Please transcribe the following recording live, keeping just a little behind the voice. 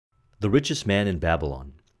The richest man in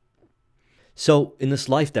Babylon. So, in this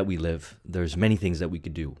life that we live, there's many things that we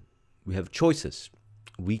could do. We have choices.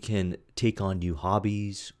 We can take on new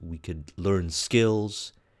hobbies, we could learn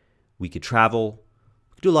skills, we could travel,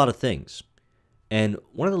 we could do a lot of things. And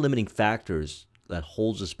one of the limiting factors that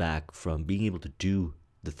holds us back from being able to do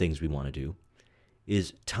the things we want to do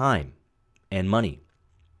is time and money.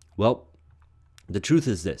 Well, the truth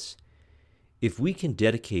is this. If we can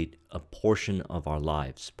dedicate a portion of our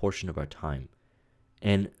lives, portion of our time,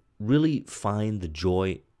 and really find the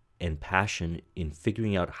joy and passion in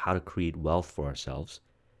figuring out how to create wealth for ourselves,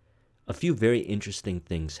 a few very interesting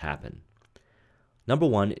things happen. Number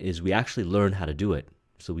one is we actually learn how to do it,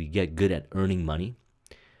 so we get good at earning money.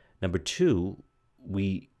 Number two,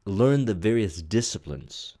 we learn the various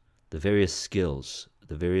disciplines, the various skills,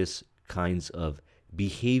 the various kinds of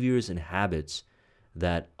behaviors and habits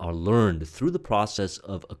that are learned through the process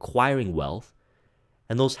of acquiring wealth,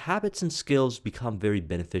 and those habits and skills become very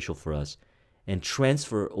beneficial for us and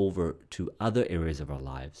transfer over to other areas of our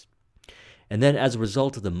lives. And then as a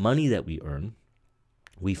result of the money that we earn,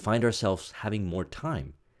 we find ourselves having more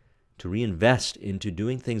time to reinvest into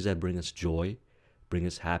doing things that bring us joy, bring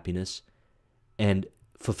us happiness, and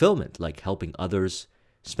fulfillment, like helping others,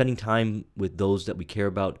 spending time with those that we care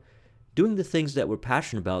about, doing the things that we're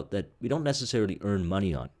passionate about that we don't necessarily earn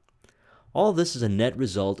money on. All of this is a net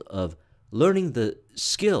result of learning the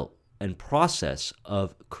skill and process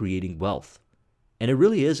of creating wealth. And it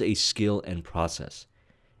really is a skill and process.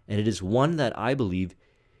 And it is one that I believe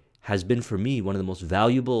has been for me one of the most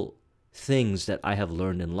valuable things that I have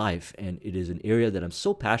learned in life. And it is an area that I'm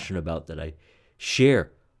so passionate about that I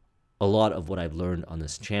share a lot of what I've learned on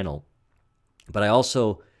this channel. But I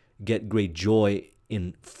also get great joy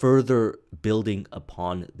in further building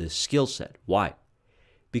upon this skill set. Why?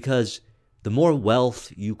 Because the more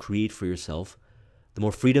wealth you create for yourself, the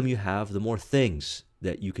more freedom you have, the more things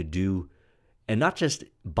that you could do, and not just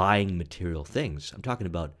buying material things. I'm talking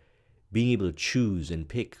about being able to choose and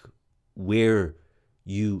pick where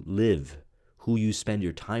you live, who you spend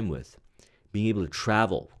your time with, being able to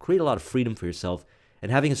travel, create a lot of freedom for yourself, and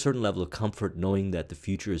having a certain level of comfort knowing that the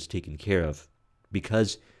future is taken care of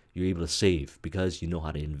because you're able to save, because you know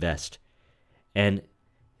how to invest. And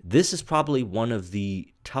this is probably one of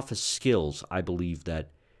the toughest skills I believe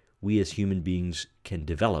that we as human beings can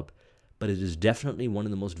develop, but it is definitely one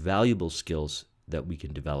of the most valuable skills that we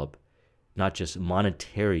can develop, not just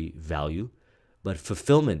monetary value, but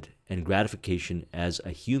fulfillment and gratification as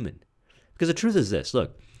a human. Because the truth is this,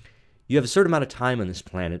 look, you have a certain amount of time on this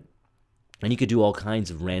planet, and you could do all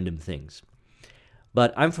kinds of random things.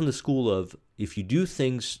 But I'm from the school of, if you do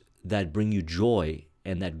things that bring you joy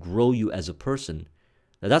and that grow you as a person,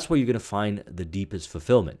 that's where you're going to find the deepest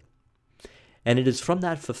fulfillment. And it is from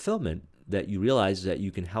that fulfillment that you realize that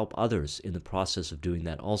you can help others in the process of doing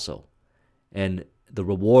that also. And the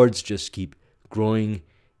rewards just keep growing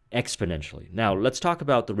exponentially. Now, let's talk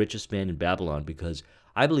about The Richest Man in Babylon, because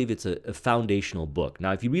I believe it's a foundational book.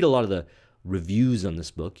 Now, if you read a lot of the reviews on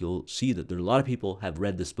this book, you'll see that there are a lot of people have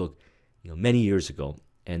read this book many years ago,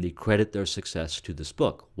 and they credit their success to this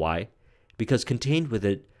book. Why? Because contained with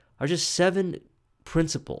it are just 7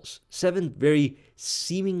 principles, 7 very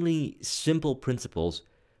seemingly simple principles,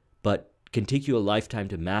 but can take you a lifetime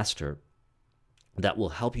to master, that will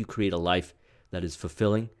help you create a life that is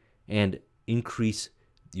fulfilling and increase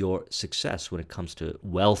your success when it comes to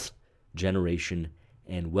wealth generation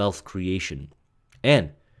and wealth creation.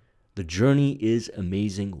 And the journey is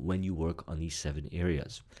amazing when you work on these 7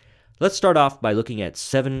 areas. Let's start off by looking at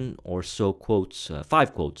 7 or so quotes,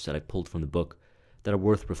 5 quotes that I pulled from the book that are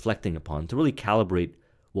worth reflecting upon to really calibrate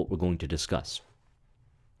what we're going to discuss.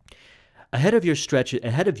 Ahead of you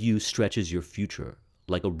stretches your future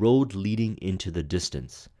like a road leading into the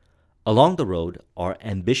distance. Along the road are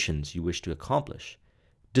ambitions you wish to accomplish,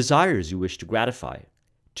 desires you wish to gratify.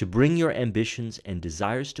 To bring your ambitions and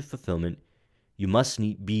desires to fulfillment, you must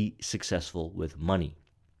be successful with money.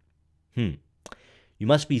 You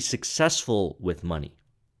must be successful with money.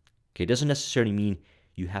 Okay, it doesn't necessarily mean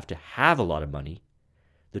you have to have a lot of money.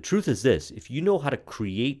 The truth is this, if you know how to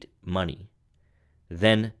create money,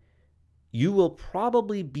 then you will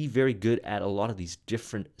probably be very good at a lot of these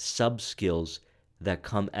different sub-skills that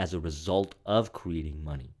come as a result of creating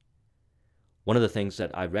money. One of the things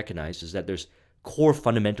that I recognize is that there's core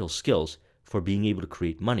fundamental skills for being able to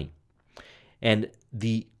create money. And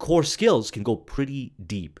the core skills can go pretty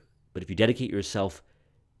deep, but if you dedicate yourself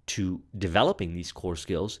to developing these core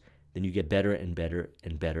skills, then you get better and better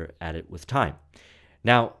and better at it with time.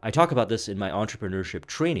 Now, I talk about this in my entrepreneurship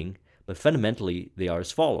training, but fundamentally they are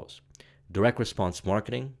as follows: direct response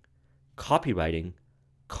marketing, copywriting,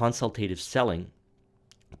 consultative selling,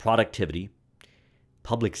 productivity,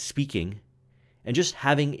 public speaking, and just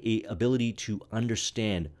having a ability to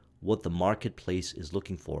understand what the marketplace is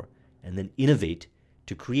looking for and then innovate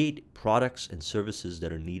to create products and services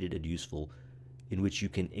that are needed and useful, in which you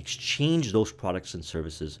can exchange those products and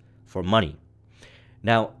services for money.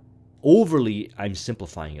 Now, overly, I'm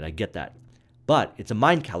simplifying it, I get that. But it's a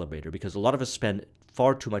mind calibrator, because a lot of us spend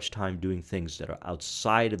far too much time doing things that are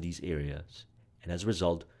outside of these areas. And as a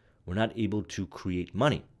result, we're not able to create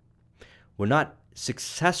money. We're not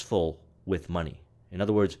successful with money. In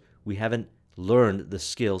other words, we haven't learned the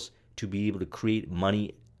skills to be able to create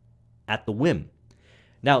money at the whim.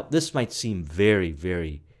 Now, this might seem very,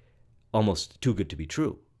 very almost too good to be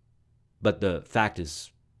true. But the fact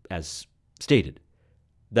is, as stated,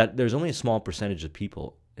 that there's only a small percentage of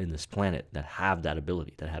people in this planet that have that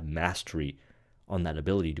ability, that have mastery on that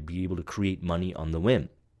ability to be able to create money on the whim.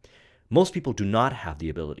 Most people do not have the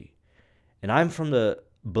ability. And I'm from the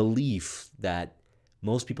belief that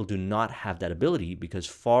most people do not have that ability because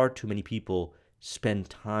far too many people spend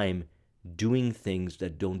time doing things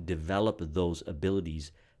that don't develop those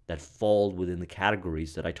abilities that fall within the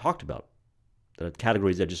categories that I talked about, the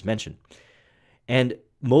categories I just mentioned. And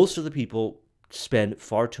most of the people spend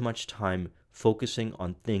far too much time focusing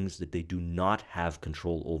on things that they do not have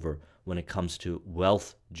control over when it comes to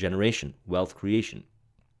wealth generation, wealth creation.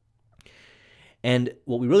 And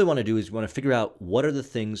what we really want to do is we want to figure out what are the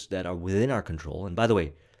things that are within our control. And by the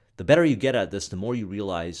way, the better you get at this, the more you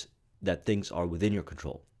realize that things are within your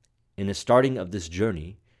control. In the starting of this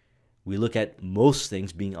journey, we look at most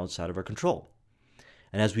things being outside of our control.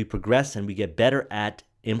 And as we progress and we get better at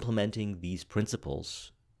implementing these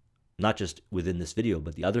principles, not just within this video,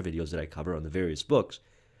 but the other videos that I cover on the various books,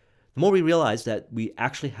 the more we realize that we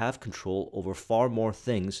actually have control over far more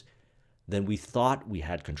things than we thought we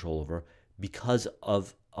had control over, because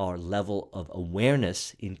of our level of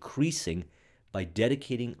awareness increasing by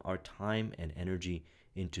dedicating our time and energy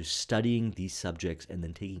into studying these subjects and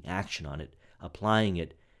then taking action on it, applying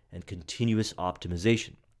it, and continuous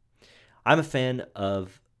optimization. I'm a fan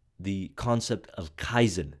of the concept of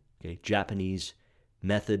Kaizen, okay, Japanese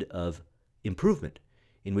method of improvement,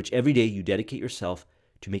 in which every day you dedicate yourself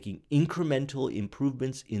to making incremental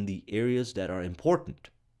improvements in the areas that are important.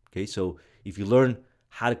 Okay, so if you learn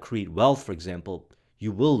how to create wealth, for example,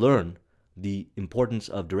 you will learn the importance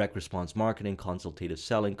of direct response marketing, consultative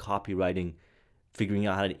selling, copywriting, figuring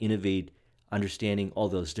out how to innovate, understanding all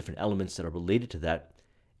those different elements that are related to that.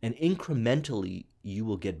 And incrementally, you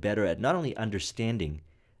will get better at not only understanding,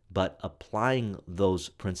 but applying those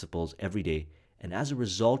principles every day. And as a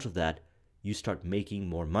result of that, you start making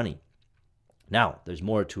more money. Now, there's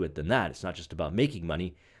more to it than that. It's not just about making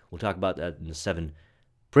money. We'll talk about that in the 7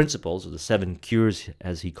 principles, or the 7 cures,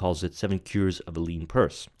 as he calls it, 7 cures of a lean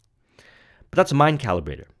purse. But that's a mind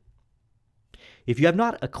calibrator. If you have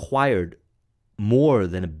not acquired more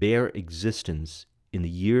than a bare existence in the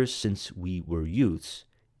years since we were youths,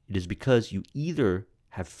 it is because you either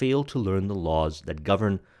have failed to learn the laws that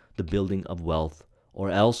govern the building of wealth, or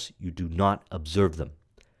else you do not observe them.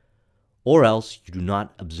 Or else you do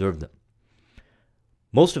not observe them.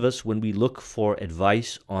 Most of us, when we look for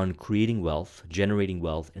advice on creating wealth, generating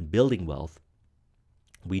wealth, and building wealth,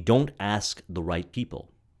 we don't ask the right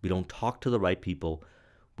people. We don't talk to the right people.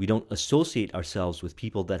 We don't associate ourselves with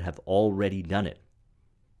people that have already done it.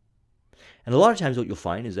 And a lot of times what you'll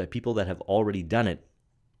find is that people that have already done it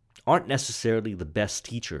aren't necessarily the best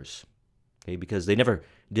teachers, okay? Because they never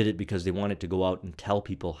did it because they wanted to go out and tell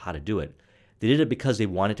people how to do it. They did it because they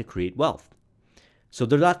wanted to create wealth. So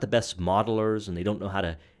they're not the best modelers, and they don't know how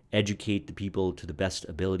to educate the people to the best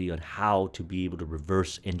ability on how to be able to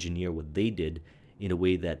reverse engineer what they did in a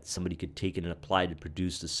way that somebody could take it and apply it to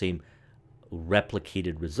produce the same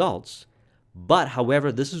replicated results. But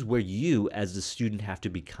however, this is where you as the student have to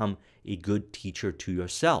become a good teacher to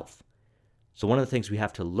yourself. So one of the things we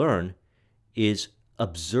have to learn is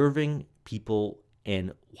observing people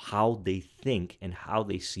and how they think and how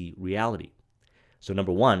they see reality. So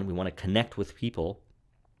number one, we want to connect with people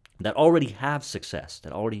that already have success,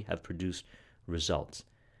 that already have produced results.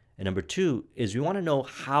 And number two is we want to know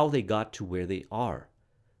how they got to where they are.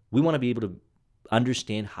 We want to be able to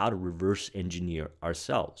understand how to reverse engineer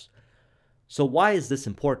ourselves. So why is this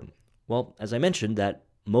important? Well, as I mentioned, that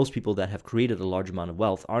most people that have created a large amount of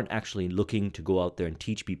wealth aren't actually looking to go out there and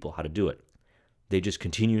teach people how to do it. They just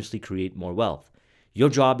continuously create more wealth. Your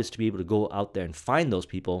job is to be able to go out there and find those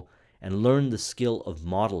people and learn the skill of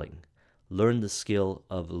modeling, learn the skill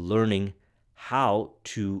of learning how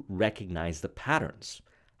to recognize the patterns,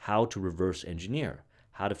 how to reverse engineer,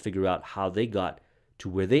 how to figure out how they got to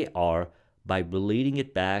where they are by relating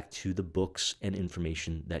it back to the books and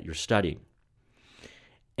information that you're studying.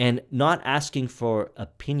 And not asking for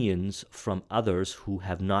opinions from others who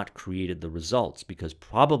have not created the results, because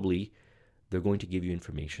probably they're going to give you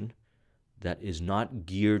information that is not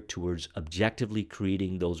geared towards objectively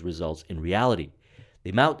creating those results in reality.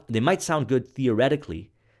 They might sound good theoretically,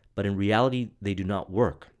 but in reality, they do not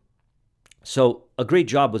work. So a great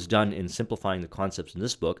job was done in simplifying the concepts in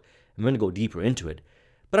this book. I'm going to go deeper into it.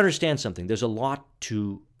 But understand something. There's a lot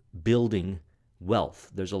to building wealth.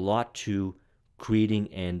 There's a lot to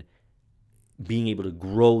creating and being able to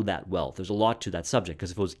grow that wealth. There's a lot to that subject, because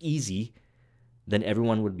if it was easy, then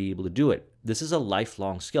everyone would be able to do it. This is a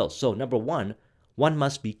lifelong skill. So number one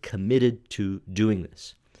must be committed to doing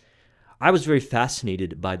this. I was very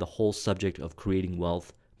fascinated by the whole subject of creating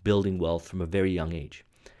wealth, building wealth from a very young age.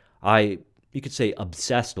 You could say,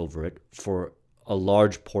 obsessed over it for a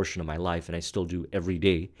large portion of my life, and I still do every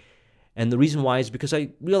day. And the reason why is because I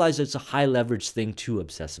realize it's a high leverage thing to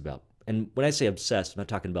obsess about. And when I say obsessed, I'm not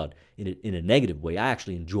talking about in a negative way. I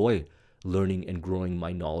actually enjoy learning and growing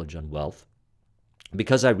my knowledge on wealth,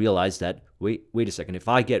 because I realized that, wait a second, if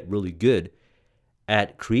I get really good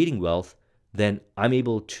at creating wealth, then I'm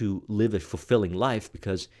able to live a fulfilling life,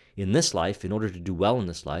 because in this life, in order to do well in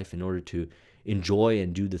this life, in order to enjoy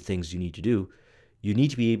and do the things you need to do, you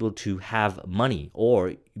need to be able to have money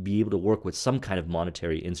or be able to work with some kind of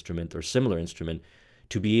monetary instrument or similar instrument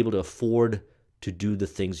to be able to afford to do the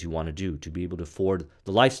things you want to do, to be able to afford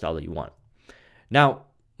the lifestyle that you want. Now,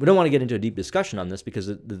 we don't want to get into a deep discussion on this, because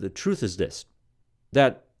the truth is this,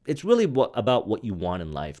 that it's really about what you want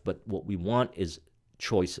in life, but what we want is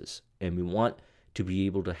choices, and we want to be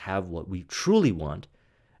able to have what we truly want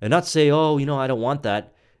and not say, oh, I don't want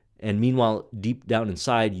that. And meanwhile, deep down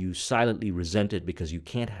inside, you silently resent it because you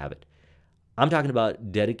can't have it. I'm talking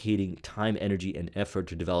about dedicating time, energy, and effort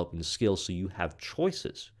to developing the skills so you have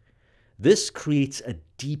choices. This creates a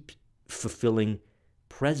deep, fulfilling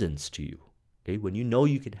presence to you. Okay? When you know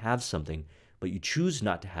you can have something, but you choose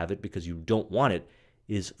not to have it because you don't want it,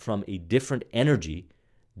 is from a different energy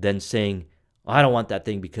than saying, I don't want that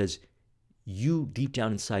thing, because you deep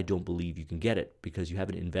down inside don't believe you can get it because you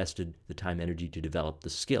haven't invested the time, energy to develop the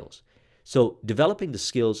skills. So developing the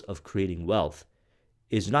skills of creating wealth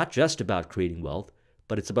is not just about creating wealth,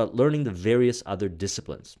 but it's about learning the various other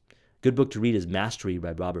disciplines. Good book to read is Mastery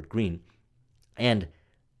by Robert Greene, and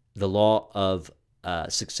The Law of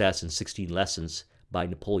Success in 16 Lessons by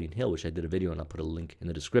Napoleon Hill, which I did a video on. I'll put a link in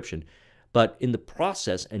the description. But in the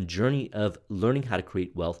process and journey of learning how to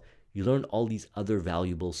create wealth, you learn all these other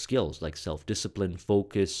valuable skills like self-discipline,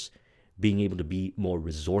 focus, being able to be more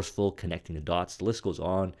resourceful, connecting the dots. The list goes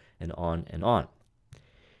on and on and on.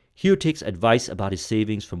 He who takes advice about his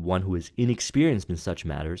savings from one who is inexperienced in such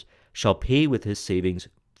matters shall pay with his savings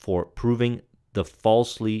for proving the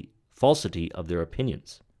falsity of their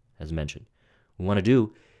opinions, as mentioned. What we want to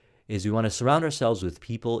do is we want to surround ourselves with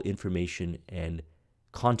people, information, and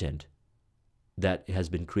content that has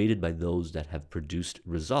been created by those that have produced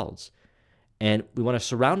results. And we want to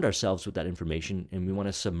surround ourselves with that information, and we want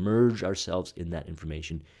to submerge ourselves in that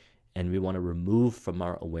information, and we want to remove from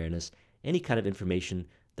our awareness any kind of information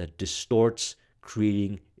that distorts,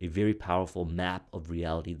 creating a very powerful map of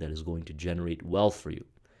reality that is going to generate wealth for you.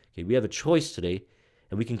 Okay, we have a choice today,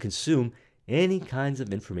 and we can consume any kinds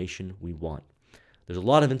of information we want. There's a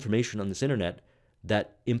lot of information on this internet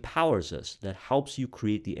that empowers us, that helps you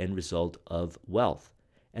create the end result of wealth.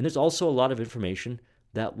 And there's also a lot of information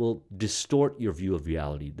that will distort your view of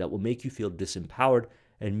reality, that will make you feel disempowered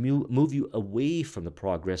and move you away from the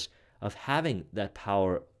progress of having that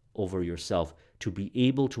power over yourself to be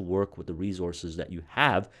able to work with the resources that you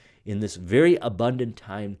have in this very abundant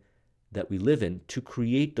time that we live in to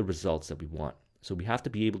create the results that we want. So we have to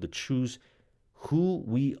be able to choose who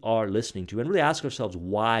we are listening to and really ask ourselves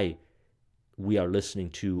why we are listening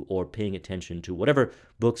to or paying attention to whatever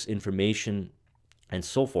books, information, and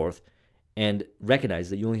so forth, and recognize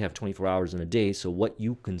that you only have 24 hours in a day. So what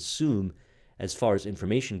you consume as far as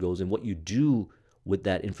information goes and what you do with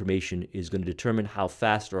that information is going to determine how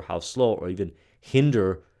fast or how slow or even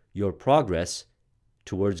hinder your progress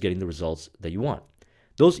towards getting the results that you want.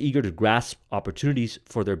 Those eager to grasp opportunities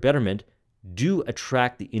for their betterment do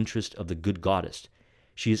attract the interest of the good goddess.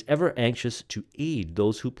 She is ever anxious to aid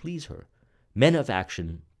those who please her. Men of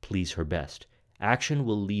action please her best. Action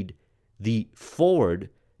will lead thee forward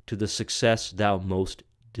to the success thou most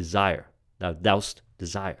desire. Thou dost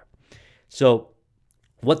desire. So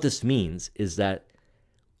what this means is that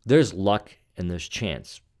there's luck and there's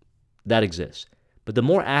chance. That exists. But the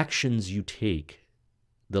more actions you take,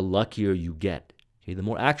 the luckier you get. Okay? The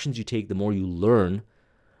more actions you take, the more you learn,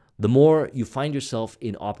 the more you find yourself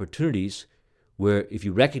in opportunities where if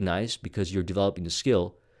you recognize, because you're developing the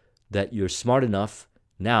skill, that you're smart enough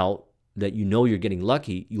now that you know you're getting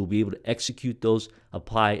lucky, you'll be able to execute those,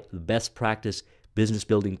 apply the best practice, business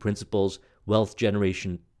building principles, wealth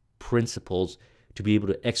generation principles to be able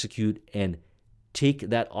to execute and take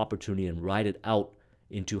that opportunity and ride it out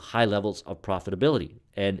into high levels of profitability.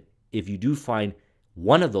 And if you do find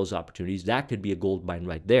one of those opportunities, that could be a gold mine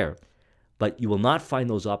right there. But you will not find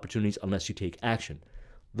those opportunities unless you take action.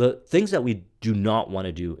 The things that we do not want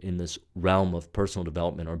to do in this realm of personal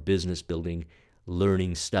development or business building,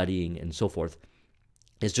 learning, studying, and so forth,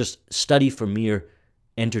 is just study for mere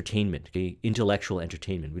entertainment, okay? Intellectual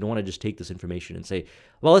entertainment. We don't want to just take this information and say,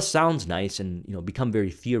 well, this sounds nice, and become very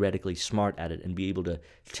theoretically smart at it and be able to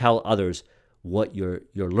tell others what you're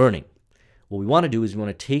learning. What we want to do is we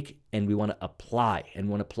want to take and we want to apply, and we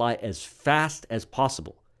want to apply as fast as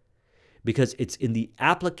possible, because it's in the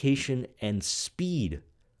application and speed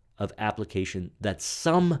of application that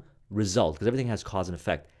some result, because everything has cause and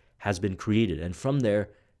effect, has been created. And from there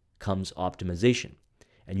comes optimization.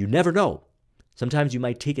 And you never know. Sometimes you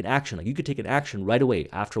might take an action. Like you could take an action right away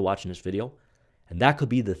after watching this video, and that could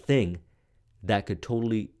be the thing that could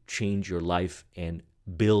totally change your life and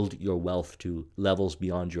build your wealth to levels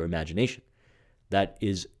beyond your imagination. That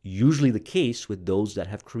is usually the case with those that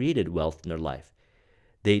have created wealth in their life.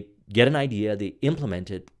 They get an idea, they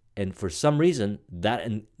implement it, and for some reason, that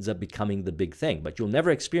ends up becoming the big thing. But you'll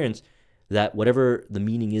never experience that, whatever the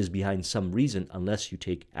meaning is behind some reason, unless you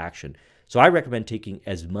take action. So I recommend taking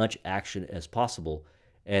as much action as possible.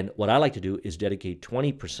 And what I like to do is dedicate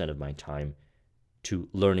 20% of my time to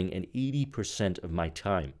learning and 80% of my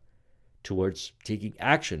time towards taking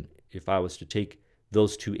action. If I was to take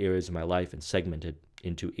those two areas of my life and segment it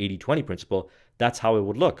into 80-20 principle, that's how it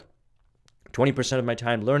would look. 20% of my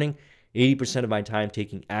time learning, 80% of my time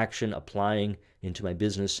taking action, applying into my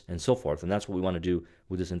business, and so forth. And that's what we want to do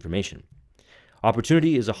with this information.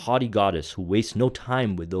 Opportunity is a haughty goddess who wastes no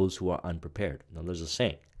time with those who are unprepared. Now, there's a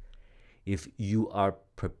saying. If you are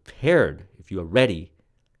prepared, if you are ready,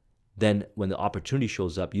 then when the opportunity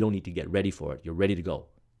shows up, you don't need to get ready for it. You're ready to go.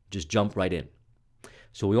 Just jump right in.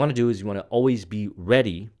 So what we want to do is we want to always be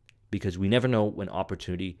ready, because we never know when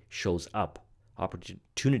opportunity shows up.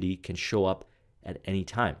 Opportunity can show up at any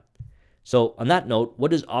time. So on that note, what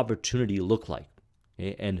does opportunity look like?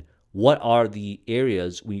 Okay? And what are the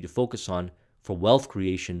areas we need to focus on for wealth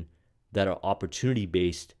creation that are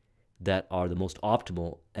opportunity-based, that are the most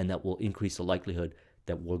optimal, and that will increase the likelihood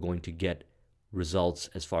that we're going to get results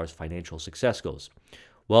as far as financial success goes?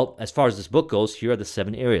 Well, as far as this book goes, here are the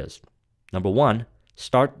 7 areas. Number 1,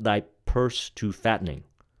 start thy purse to fattening.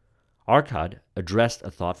 Arcad addressed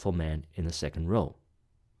a thoughtful man in the second row.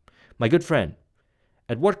 My good friend,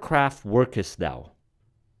 at what craft workest thou?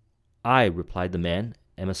 I, replied the man,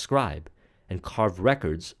 am a scribe, and carve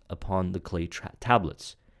records upon the clay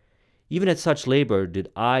tablets. Even at such labor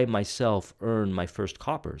did I myself earn my first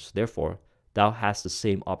coppers. Therefore, thou hast the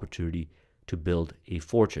same opportunity to build a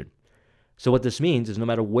fortune. So what this means is no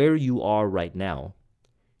matter where you are right now,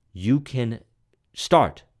 you can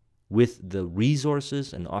start with the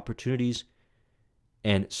resources and opportunities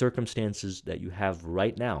and circumstances that you have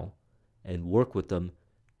right now and work with them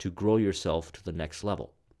to grow yourself to the next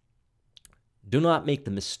level. Do not make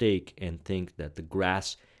the mistake and think that the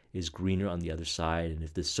grass is greener on the other side, and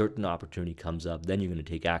if this certain opportunity comes up, then you're going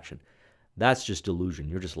to take action. That's just delusion.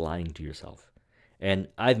 You're just lying to yourself. And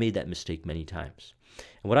I've made that mistake many times.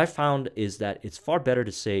 And what I found is that it's far better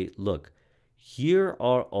to say, look, here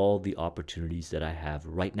are all the opportunities that I have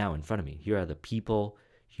right now in front of me. Here are the people.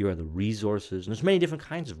 Here are the resources. And there's many different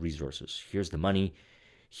kinds of resources. Here's the money.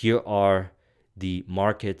 Here are the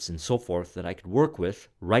markets and so forth that I could work with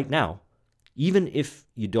right now. Even if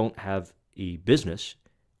you don't have a business,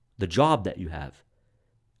 the job that you have,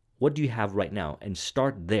 what do you have right now? And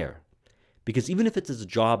start there. Because even if it's a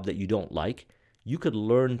job that you don't like, you could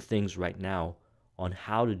learn things right now on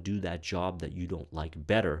how to do that job that you don't like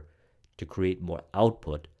better to create more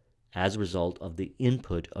output as a result of the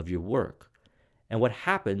input of your work. And what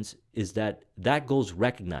happens is that that goes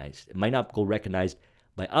recognized. It might not go recognized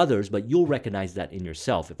by others, but you'll recognize that in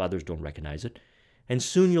yourself if others don't recognize it. And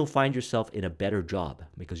soon you'll find yourself in a better job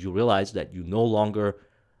because you'll realize that you no longer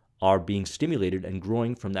are being stimulated and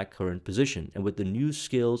growing from that current position. And with the new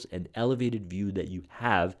skills and elevated view that you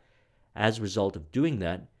have as a result of doing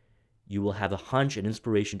that, you will have a hunch and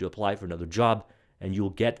inspiration to apply for another job, and you'll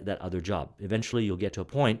get that other job. Eventually, you'll get to a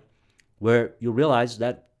point where you'll realize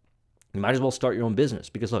that you might as well start your own business.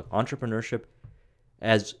 Because look, entrepreneurship,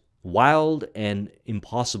 as wild and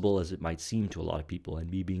impossible as it might seem to a lot of people,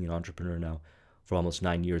 and me being an entrepreneur now for almost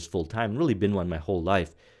 9 years full time, really been one my whole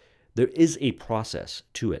life. There is a process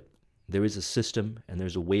to it. There is a system and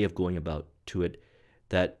there's a way of going about to it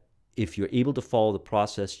that if you're able to follow the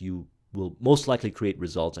process, you will most likely create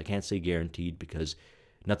results. I can't say guaranteed because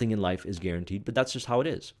nothing in life is guaranteed, but that's just how it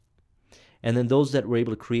is. And then those that were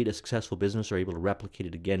able to create a successful business are able to replicate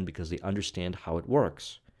it again because they understand how it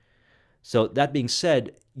works. So that being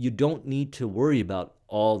said, you don't need to worry about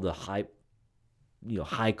all the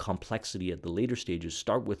high complexity at the later stages.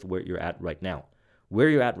 Start with where you're at right now. Where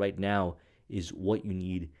you're at right now is what you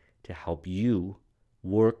need to help you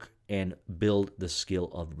work and build the skill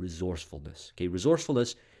of resourcefulness. Okay,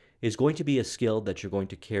 resourcefulness is going to be a skill that you're going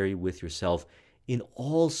to carry with yourself in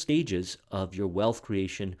all stages of your wealth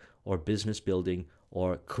creation or business building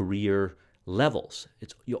or career levels.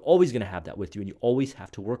 You're always going to have that with you, and you always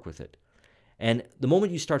have to work with it. And the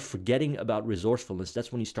moment you start forgetting about resourcefulness,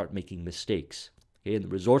 that's when you start making mistakes. Okay, and the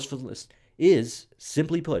resourcefulness is,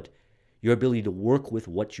 simply put, your ability to work with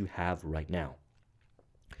what you have right now.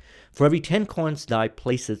 For every 10 coins thou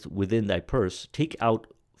placest within thy purse, take out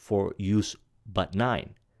for use but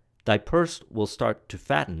 9. Thy purse will start to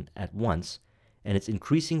fatten at once, and its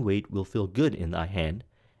increasing weight will feel good in thy hand,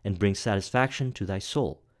 and bring satisfaction to thy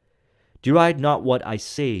soul. Deride not what I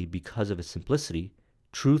say because of its simplicity.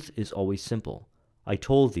 Truth is always simple. I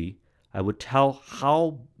told thee, I would tell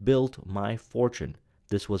how built my fortune.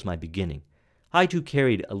 This was my beginning. I too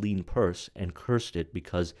carried a lean purse, and cursed it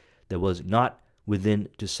because there was not within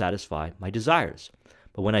to satisfy my desires.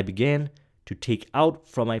 But when I began to take out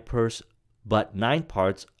from my purse but 9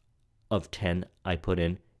 parts of 10 I put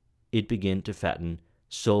in, it began to fatten,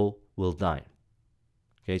 so will thine.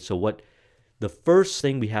 Okay, so what the first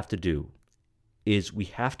thing we have to do is we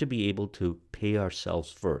have to be able to pay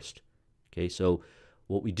ourselves first. Okay, so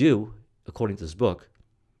what we do, according to this book,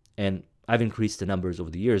 and I've increased the numbers over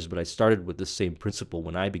the years, but I started with the same principle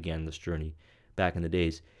when I began this journey back in the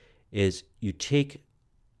days, is you take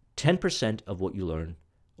 10% of what you learn,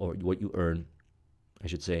 or what you earn, I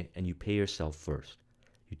should say, and you pay yourself first.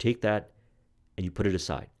 You take that and you put it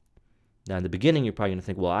aside. Now, in the beginning, you're probably going to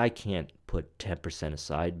think, well, I can't put 10%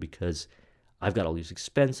 aside because I've got all these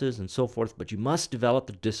expenses and so forth, but you must develop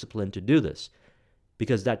the discipline to do this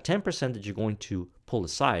because that 10% that you're going to pull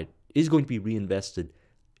aside is going to be reinvested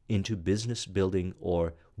into business building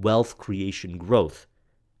or wealth creation growth.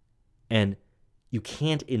 And you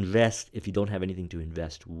can't invest if you don't have anything to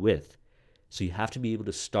invest with. So you have to be able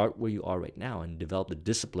to start where you are right now and develop the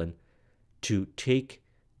discipline to take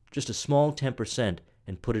just a small 10%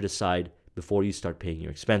 and put it aside before you start paying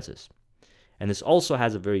your expenses. And this also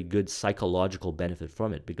has a very good psychological benefit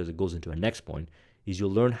from it because it goes into a next point, is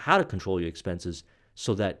you'll learn how to control your expenses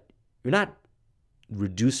so that you're not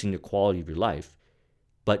reducing the quality of your life,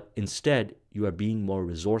 but instead you are being more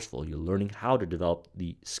resourceful. You're learning how to develop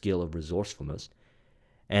the skill of resourcefulness,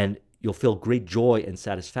 and you'll feel great joy and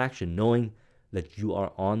satisfaction knowing that you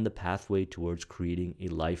are on the pathway towards creating a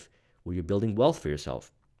life where you're building wealth for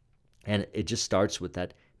yourself. And it just starts with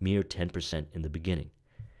that mere 10% in the beginning.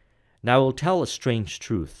 Now I will tell a strange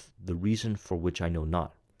truth, the reason for which I know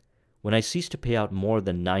not. When I ceased to pay out more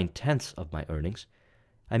than 9/10 of my earnings,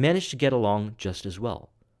 I managed to get along just as well.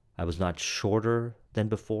 I was not shorter than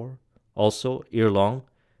before. Also, ere long,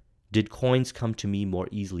 did coins come to me more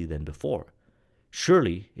easily than before.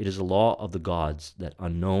 Surely it is a law of the gods that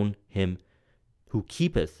unknown him who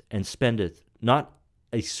keepeth and spendeth not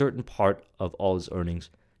a certain part of all his earnings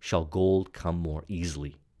shall gold come more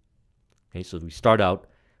easily. Okay, so we start out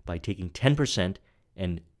by taking 10%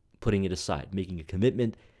 and putting it aside, making a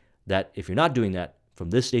commitment that if you're not doing that, from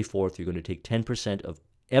this day forth, you're going to take 10% of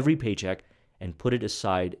every paycheck and put it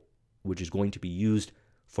aside, which is going to be used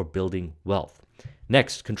for building wealth.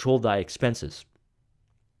 Next, control thy expenses.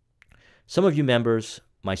 Some of you members,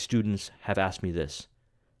 my students, have asked me this.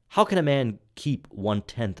 How can a man keep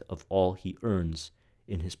 1/10 of all he earns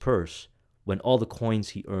in his purse when all the coins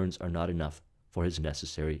he earns are not enough for his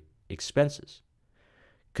necessary expenses?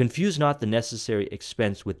 Confuse not the necessary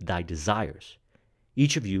expense with thy desires.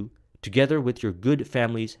 Each of you, together with your good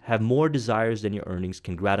families, have more desires than your earnings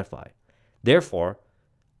can gratify. Therefore,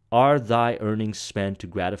 are thy earnings spent to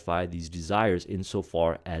gratify these desires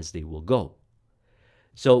insofar as they will go?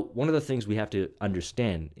 So one of the things we have to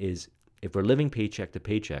understand is if we're living paycheck to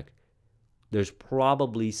paycheck, there's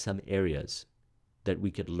probably some areas that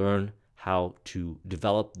we could learn how to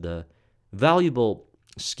develop the valuable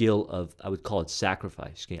skill of, I would call it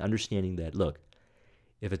sacrifice, okay? Understanding that, look,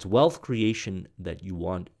 if it's wealth creation that you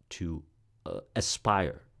want to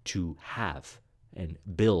aspire to have and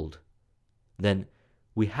build, then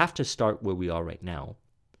we have to start where we are right now.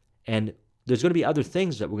 And There's going to be other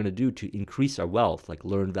things that we're going to do to increase our wealth, like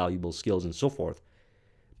learn valuable skills and so forth.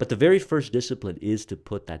 But the very first discipline is to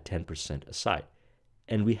put that 10% aside.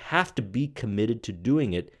 And we have to be committed to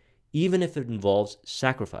doing it, even if it involves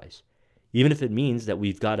sacrifice, even if it means that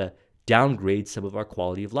we've got to downgrade some of our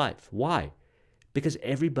quality of life. Why? Because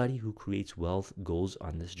everybody who creates wealth goes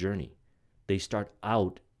on this journey. They start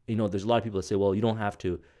out, there's a lot of people that say, well, you don't have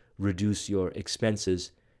to reduce your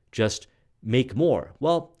expenses, just make more.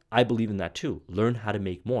 Well, I believe in that too. Learn how to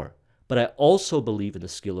make more. But I also believe in the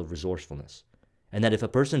skill of resourcefulness. And that if a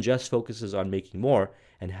person just focuses on making more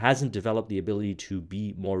and hasn't developed the ability to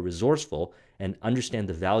be more resourceful and understand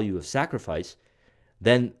the value of sacrifice,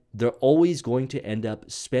 then they're always going to end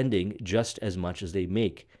up spending just as much as they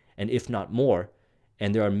make, and if not more.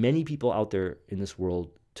 And there are many people out there in this world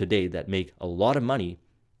today that make a lot of money,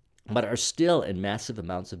 but are still in massive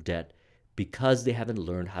amounts of debt because they haven't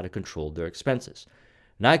learned how to control their expenses.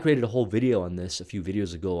 And I created a whole video on this a few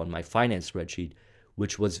videos ago on my finance spreadsheet,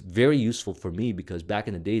 which was very useful for me because back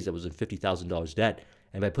in the days I was in $50,000 debt.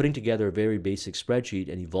 And by putting together a very basic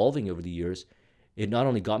spreadsheet and evolving over the years, it not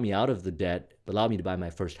only got me out of the debt, but allowed me to buy my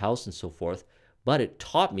first house and so forth, but it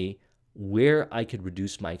taught me where I could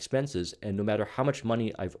reduce my expenses. And no matter how much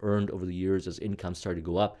money I've earned over the years as income started to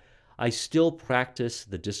go up, I still practice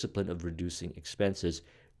the discipline of reducing expenses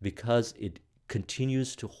because it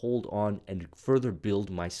continues to hold on and further build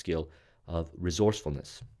my skill of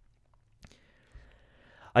resourcefulness.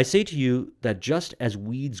 I say to you that just as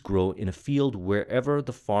weeds grow in a field wherever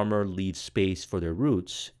the farmer leaves space for their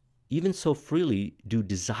roots, even so freely do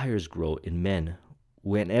desires grow in men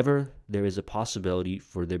whenever there is a possibility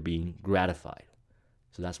for their being gratified.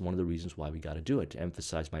 So that's one of the reasons why we got to do it, to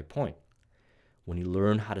emphasize my point. When you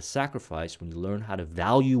learn how to sacrifice, when you learn how to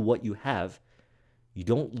value what you have, you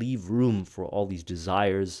don't leave room for all these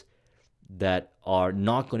desires that are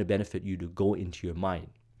not going to benefit you to go into your mind.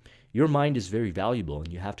 Your mind is very valuable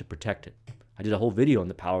and you have to protect it. I did a whole video on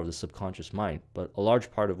the power of the subconscious mind, but a large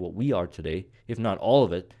part of what we are today, if not all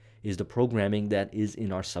of it, is the programming that is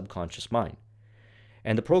in our subconscious mind.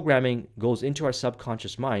 And the programming goes into our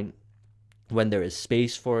subconscious mind when there is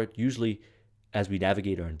space for it, usually as we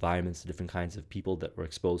navigate our environments, the different kinds of people that we're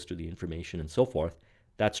exposed to the information and so forth.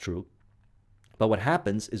 That's true. But what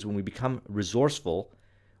happens is when we become resourceful,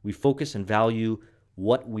 we focus and value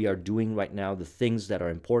what we are doing right now, the things that are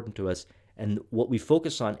important to us, and what we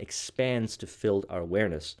focus on expands to fill our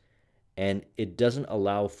awareness. And it doesn't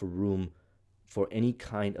allow for room for any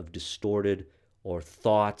kind of distorted or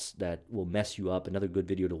thoughts that will mess you up. Another good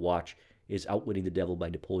video to watch is Outwitting the Devil by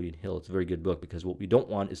Napoleon Hill. It's a very good book because what we don't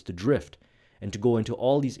want is to drift and to go into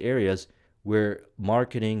all these areas where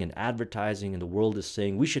marketing and advertising and the world is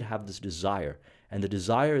saying we should have this desire, and the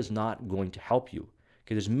desire is not going to help you.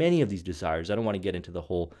 Okay, there's many of these desires. I don't want to get into the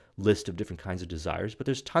whole list of different kinds of desires, but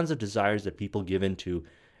there's tons of desires that people give into,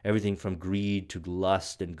 everything from greed to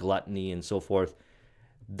lust and gluttony and so forth,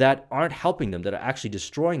 that aren't helping them, that are actually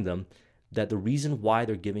destroying them, that the reason why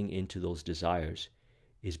they're giving into those desires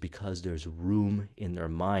is because there's room in their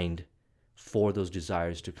mind for those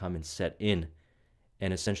desires to come and set in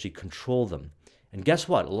and essentially control them. And guess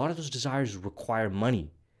what? A lot of those desires require money.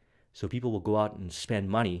 So people will go out and spend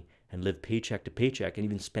money and live paycheck to paycheck and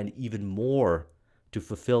even spend even more to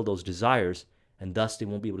fulfill those desires, and thus they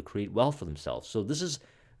won't be able to create wealth for themselves. So this is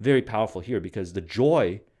very powerful here because the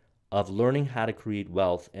joy of learning how to create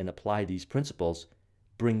wealth and apply these principles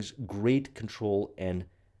brings great control and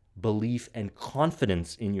belief and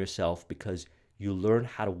confidence in yourself because you learn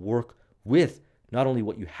how to work with not only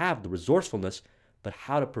what you have, the resourcefulness, but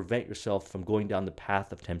how to prevent yourself from going down the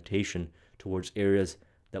path of temptation towards areas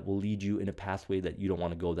that will lead you in a pathway that you don't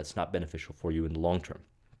want to go, that's not beneficial for you in the long term.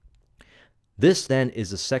 This then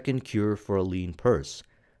is the second cure for a lean purse.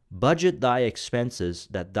 Budget thy expenses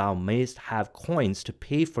that thou mayst have coins to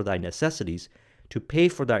pay for thy necessities, to pay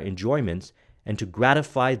for thy enjoyments, and to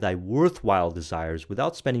gratify thy worthwhile desires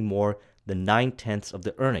without spending more than 9/10 of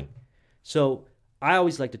the earning. So I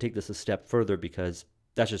always like to take this a step further because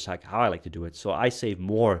that's just like how I like to do it. So I save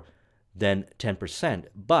more than 10%,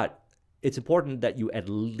 but it's important that you at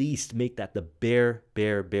least make that the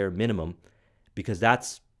bare minimum, because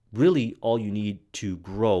that's really all you need to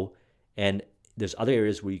grow. And there's other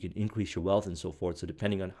areas where you can increase your wealth and so forth. So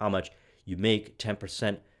depending on how much you make,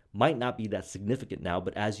 10% might not be that significant now,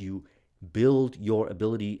 but as you build your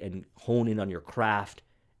ability and hone in on your craft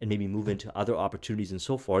and maybe move into other opportunities and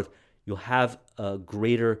so forth, you'll have a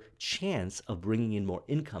greater chance of bringing in more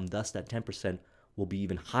income. Thus, that 10% will be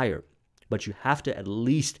even higher. But you have to at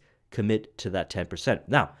least commit to that 10%.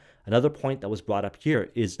 Now, another point that was brought up here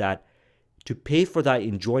is that to pay for thy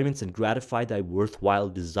enjoyments and gratify thy worthwhile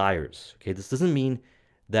desires. Okay, this doesn't mean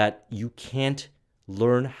that you can't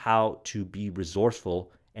learn how to be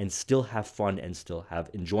resourceful and still have fun and still have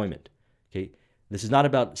enjoyment. Okay, this is not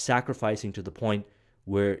about sacrificing to the point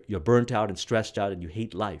where you're burnt out and stressed out and you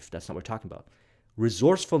hate life. That's not what we're talking about.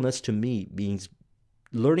 Resourcefulness to me means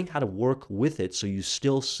learning how to work with it so you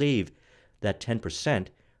still save that 10%,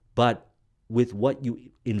 but with what you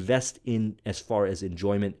invest in as far as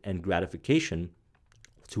enjoyment and gratification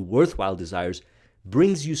to worthwhile desires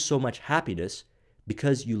brings you so much happiness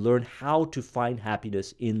because you learn how to find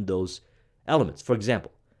happiness in those elements. For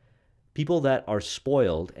example, people that are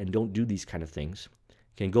spoiled and don't do these kind of things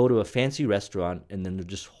can go to a fancy restaurant and then they'll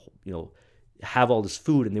just, have all this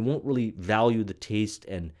food and they won't really value the taste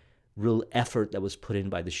and real effort that was put in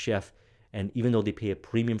by the chef. And even though they pay a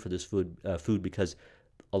premium for this food because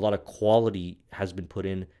a lot of quality has been put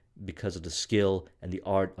in because of the skill and the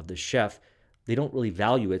art of the chef, they don't really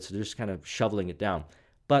value it, so they're just kind of shoveling it down.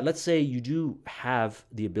 But let's say you do have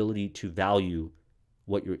the ability to value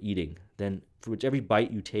what you're eating, then for which every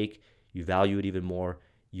bite you take, you value it even more.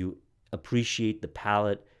 You appreciate the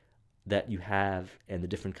palate that you have and the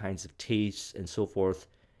different kinds of tastes and so forth.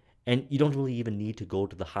 And you don't really even need to go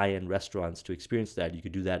to the high-end restaurants to experience that. You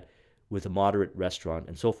could do that with a moderate restaurant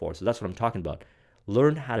and so forth. So that's what I'm talking about.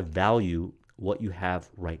 Learn how to value what you have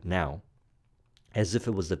right now as if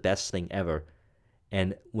it was the best thing ever.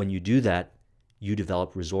 And when you do that, you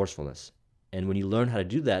develop resourcefulness. And when you learn how to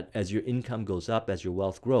do that, as your income goes up, as your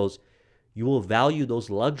wealth grows, you will value those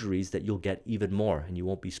luxuries that you'll get even more, and you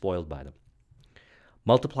won't be spoiled by them.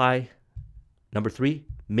 Multiply. Number 3,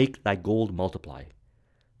 make thy gold multiply.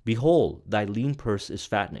 Behold, thy lean purse is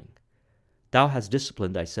fattening. Thou hast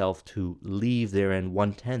disciplined thyself to leave therein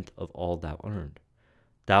 1/10 of all thou earned.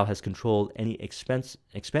 Thou hast controlled any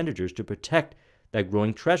expenditures to protect thy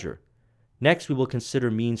growing treasure. Next, we will consider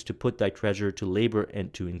means to put thy treasure to labor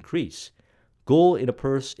and to increase. Gold in a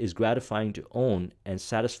purse is gratifying to own and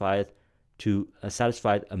satisfieth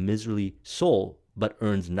a miserly soul, but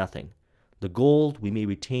earns nothing. The gold we may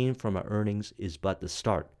retain from our earnings is but the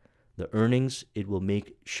start. The earnings it will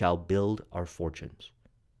make shall build our fortunes.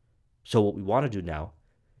 So what we want to do now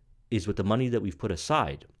is with the money that we've put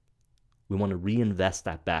aside, we want to reinvest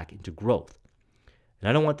that back into growth. And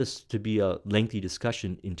I don't want this to be a lengthy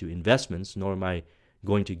discussion into investments, nor am I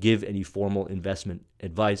going to give any formal investment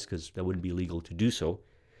advice because that wouldn't be legal to do so.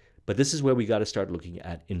 But this is where we got to start looking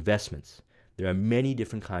at investments. There are many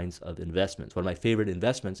different kinds of investments. One of my favorite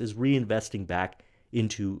investments is reinvesting back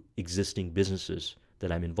into existing businesses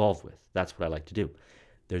that I'm involved with. That's what I like to do.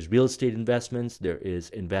 There's real estate investments. There is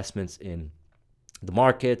investments in the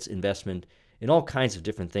markets, investment in all kinds of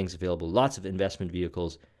different things available. Lots of investment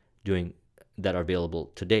vehicles that are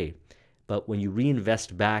available today. But when you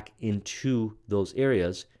reinvest back into those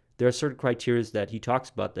areas, there are certain criteria that he talks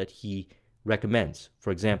about that he recommends.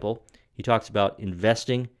 For example, he talks about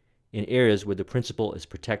investing in areas where the principal is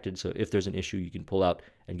protected. So if there's an issue, you can pull out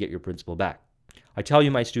and get your principal back. I tell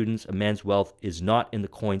you, my students, a man's wealth is not in the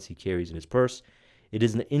coins he carries in his purse. It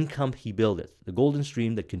is in the income he buildeth, the golden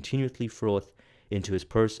stream that continually floweth into his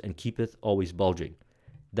purse and keepeth always bulging.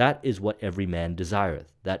 That is what every man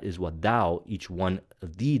desireth. That is what thou, each one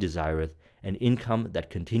of thee, desireth, an income that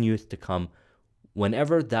continueth to come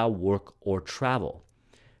whenever thou work or travel.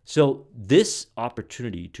 So this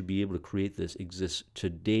opportunity to be able to create this exists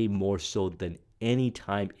today more so than any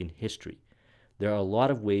time in history. There are a lot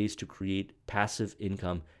of ways to create passive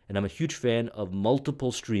income, and I'm a huge fan of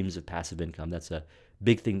multiple streams of passive income. That's a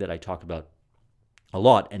big thing that I talk about a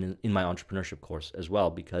lot, and in my entrepreneurship course as well,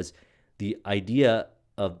 because the idea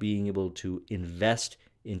of being able to invest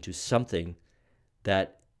into something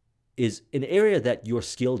that is an area that you're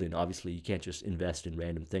skilled in. Obviously, you can't just invest in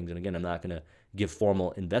random things. And again, I'm not going to give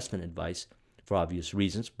formal investment advice for obvious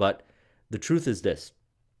reasons, but the truth is this.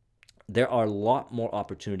 There are a lot more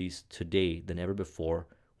opportunities today than ever before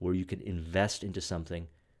where you can invest into something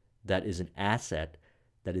that is an asset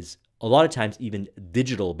that is a lot of times even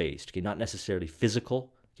digital based, okay, not necessarily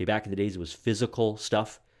physical. Okay, back in the days, it was physical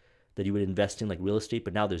stuff that you would invest in, like real estate,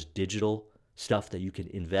 but now there's digital stuff that you can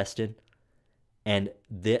invest in. And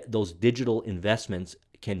those digital investments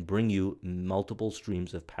can bring you multiple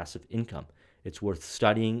streams of passive income. It's worth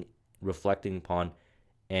studying, reflecting upon,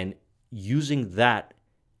 and using that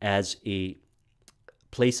as a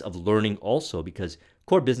place of learning also, because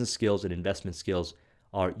core business skills and investment skills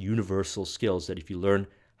are universal skills that if you learn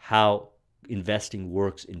how investing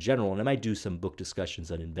works in general, and I might do some book discussions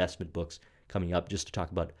on investment books coming up just to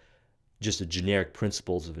talk about just the generic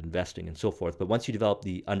principles of investing and so forth. But once you develop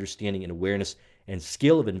the understanding and awareness and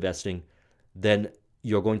skill of investing, then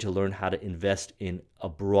you're going to learn how to invest in a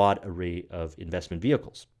broad array of investment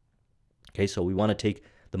vehicles. Okay, so we want to take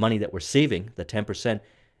the money that we're saving, the 10%,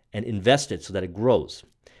 and invest it so that it grows.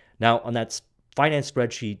 Now, on that finance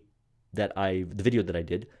spreadsheet the video that I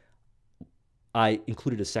did, I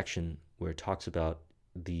included a section where it talks about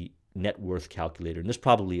the net worth calculator. And there's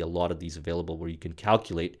probably a lot of these available where you can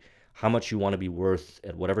calculate how much you want to be worth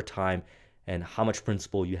at whatever time and how much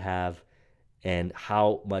principal you have and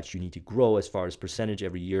how much you need to grow as far as percentage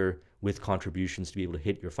every year with contributions to be able to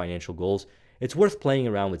hit your financial goals. It's worth playing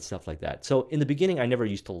around with stuff like that. So in the beginning, I never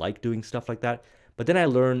used to like doing stuff like that, but then I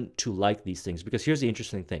learned to like these things because here's the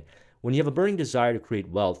interesting thing. When you have a burning desire to create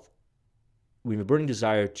wealth, we have a burning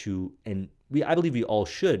desire to, and I believe we all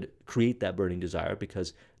should create that burning desire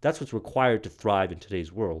because that's what's required to thrive in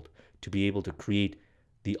today's world, to be able to create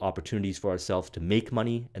the opportunities for ourselves to make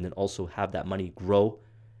money and then also have that money grow.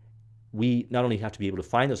 We not only have to be able to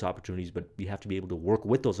find those opportunities, but we have to be able to work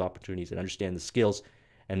with those opportunities and understand the skills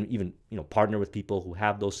and even, partner with people who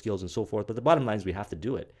have those skills and so forth. But the bottom line is we have to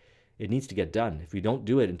do it. It needs to get done. If we don't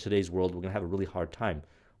do it in today's world, we're going to have a really hard time.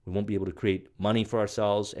 We won't be able to create money for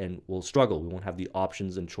ourselves and we'll struggle. We won't have the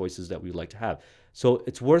options and choices that we'd like to have. So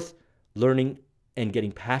it's worth learning and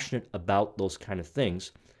getting passionate about those kind of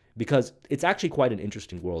things because it's actually quite an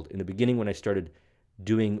interesting world. In the beginning, when I started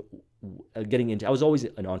getting into, I was always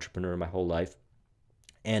an entrepreneur my whole life.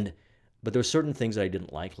 But there were certain things that I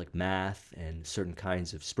didn't like math and certain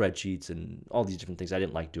kinds of spreadsheets and all these different things. I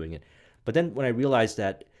didn't like doing it. But then when I realized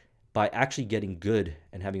that by actually getting good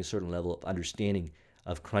and having a certain level of understanding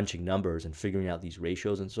of crunching numbers and figuring out these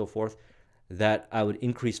ratios and so forth, that I would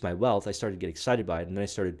increase my wealth, I started to get excited by it. And then I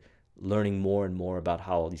started learning more and more about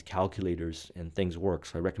how all these calculators and things work.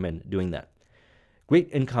 So I recommend doing that. Great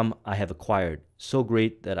income I have acquired, so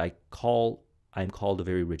great that I'm called a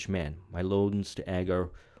very rich man. My loans to Agar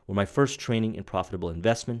were my first training in profitable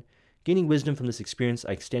investment. Gaining wisdom from this experience,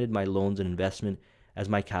 I extended my loans and investment as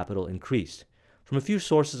my capital increased. From a few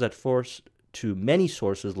sources at first to many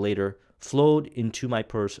sources later, flowed into my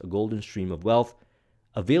purse a golden stream of wealth,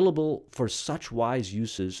 available for such wise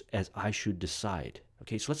uses as I should decide.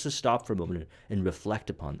 Okay, so let's just stop for a moment and reflect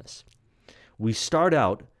upon this. We start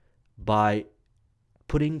out by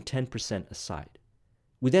putting 10% aside.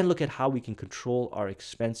 We then look at how we can control our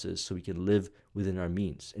expenses so we can live within our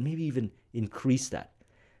means and maybe even increase that.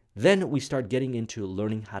 Then we start getting into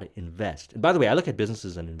learning how to invest. And by the way, I look at business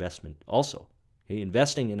as an investment also. Okay?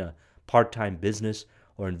 Investing in a part-time business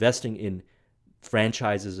or investing in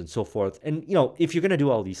franchises and so forth. And, if you're going to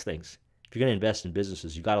do all these things, if you're going to invest in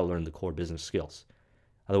businesses, you got to learn the core business skills.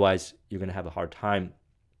 Otherwise, you're going to have a hard time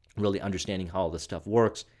really understanding how all this stuff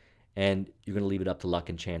works, and you're going to leave it up to luck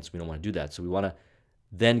and chance. We don't want to do that. So we want to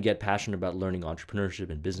then get passionate about learning entrepreneurship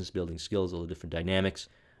and business building skills, all the different dynamics.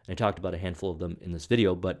 And I talked about a handful of them in this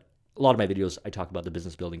video, but a lot of my videos, I talk about the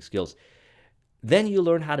business building skills. Then you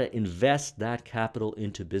learn how to invest that capital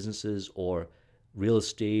into businesses or real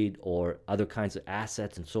estate or other kinds of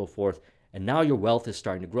assets and so forth. And now your wealth is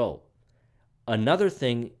starting to grow. Another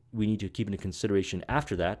thing we need to keep into consideration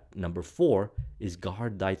after that, number 4, is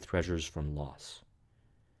guard thy treasures from loss.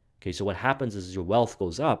 Okay, so what happens is as your wealth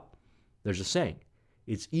goes up, there's a saying,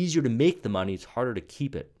 it's easier to make the money, it's harder to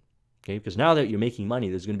keep it. Okay, because now that you're making money,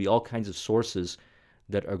 there's going to be all kinds of sources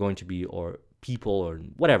that are going to be, or people or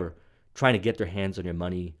whatever, trying to get their hands on your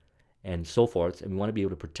money and so forth. And we want to be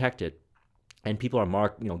able to protect it. And people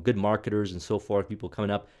are good marketers and so forth, people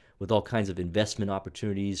coming up with all kinds of investment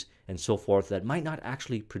opportunities and so forth that might not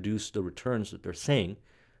actually produce the returns that they're saying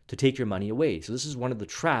to take your money away. So this is one of the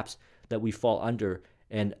traps that we fall under.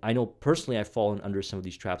 And I know personally I've fallen under some of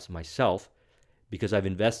these traps myself because I've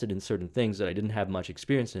invested in certain things that I didn't have much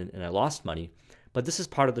experience in and I lost money. But this is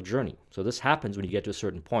part of the journey. So this happens when you get to a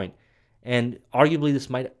certain point. And arguably this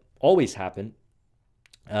might always happen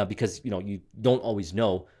because you don't always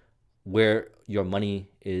know where your money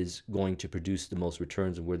is going to produce the most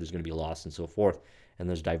returns and where there's going to be a loss and so forth. And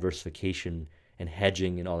there's diversification and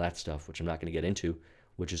hedging and all that stuff, which I'm not going to get into,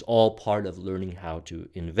 which is all part of learning how to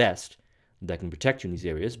invest that can protect you in these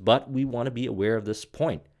areas. But we want to be aware of this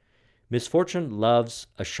point. Misfortune loves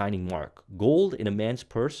a shining mark. Gold in a man's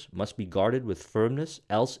purse must be guarded with firmness,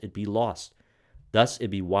 else it be lost. Thus it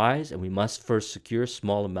be wise, and we must first secure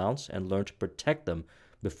small amounts and learn to protect them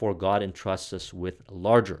before God entrusts us with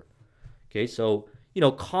larger. Okay, so,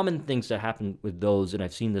 common things that happen with those, and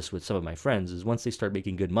I've seen this with some of my friends, is once they start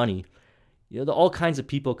making good money, all kinds of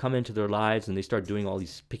people come into their lives and they start doing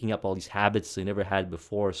picking up all these habits they never had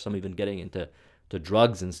before, some even getting into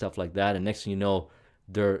drugs and stuff like that. And next thing you know,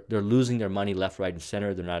 they're losing their money left, right, and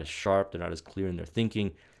center. They're not as sharp. They're not as clear in their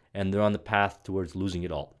thinking. And they're on the path towards losing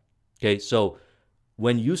it all. Okay, so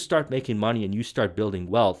when you start making money and you start building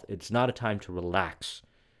wealth, it's not a time to relax.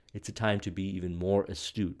 It's a time to be even more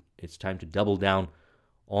astute. It's time to double down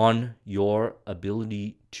on your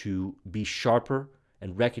ability to be sharper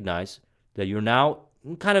and recognize that you're now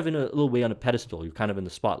kind of in a little way on a pedestal. You're kind of in the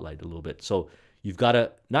spotlight a little bit. So you've got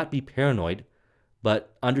to not be paranoid,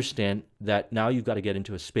 but understand that now you've got to get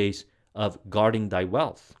into a space of guarding thy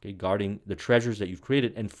wealth, okay? Guarding the treasures that you've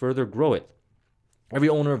created and further grow it. Every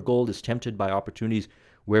owner of gold is tempted by opportunities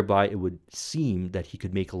whereby it would seem that he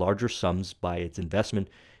could make larger sums by its investment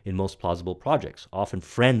in most plausible projects. Often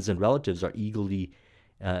friends and relatives are eagerly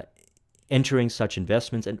entering such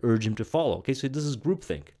investments and urge him to follow. Okay, so this is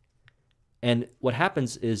groupthink. And what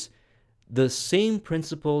happens is the same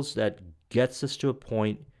principles that gets us to a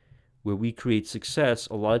point where we create success,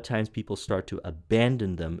 a lot of times people start to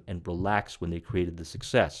abandon them and relax when they created the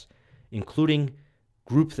success, including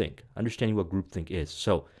groupthink, understanding what groupthink is.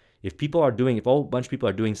 So if a whole bunch of people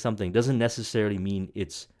are doing something, doesn't necessarily mean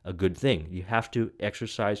it's a good thing. You have to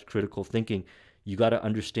exercise critical thinking. You got to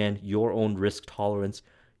understand your own risk tolerance.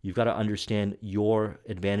 You've got to understand your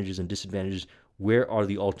advantages and disadvantages. Where are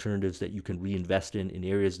the alternatives that you can reinvest in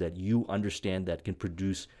areas that you understand that can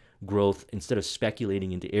produce growth, instead of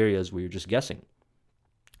speculating into areas where you're just guessing.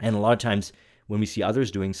 And a lot of times when we see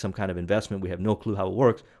others doing some kind of investment, we have no clue how it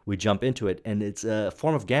works, we jump into it, and it's a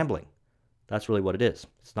form of gambling. That's really what it is.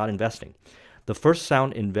 It's not investing. The first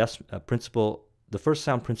sound principle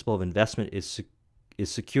of investment is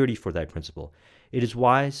security for thy principal. It is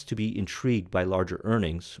wise to be intrigued by larger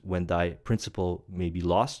earnings when thy principal may be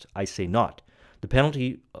lost. I say not. The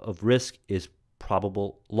penalty of risk is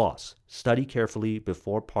probable loss. Study carefully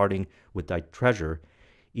before parting with thy treasure,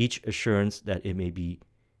 each assurance that it may be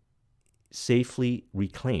safely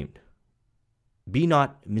reclaimed. Be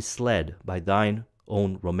not misled by thine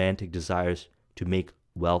own romantic desires to make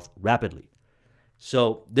wealth rapidly.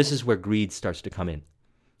 So this is where greed starts to come in.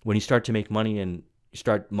 When you start to make money and you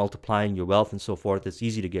start multiplying your wealth and so forth, it's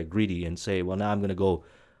easy to get greedy and say, well, now I'm going to go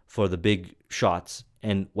for the big shots.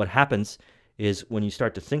 And what happens is when you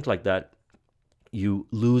start to think like that, you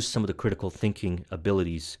lose some of the critical thinking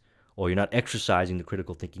abilities, or you're not exercising the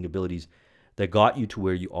critical thinking abilities that got you to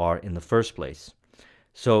where you are in the first place.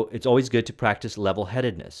 So it's always good to practice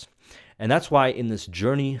level-headedness. And that's why in this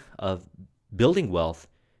journey of building wealth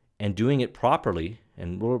and doing it properly,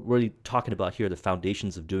 and we're really talking about here the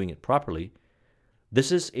foundations of doing it properly,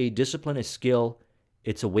 this is a discipline, a skill,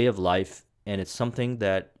 it's a way of life, and it's something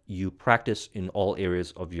that you practice in all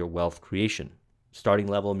areas of your wealth creation. Starting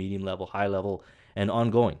level, medium level, high level, and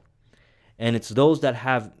ongoing. And it's those that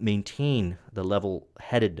have maintained the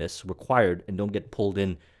level-headedness required and don't get pulled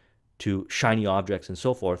in to shiny objects and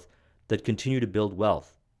so forth that continue to build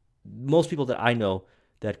wealth. Most people that I know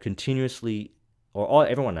that continuously, or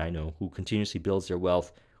everyone I know who continuously builds their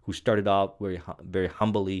wealth, who started out very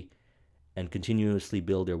humbly and continuously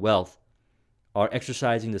build their wealth, are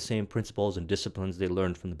exercising the same principles and disciplines they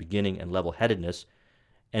learned from the beginning and level-headedness,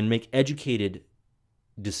 and make educated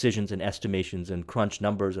decisions and estimations and crunch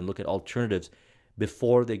numbers and look at alternatives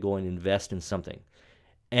before they go and invest in something.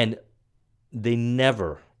 And they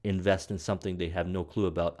never invest in something they have no clue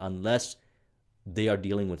about unless they are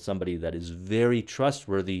dealing with somebody that is very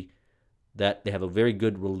trustworthy, that they have a very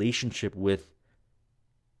good relationship with,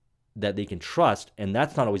 that they can trust. And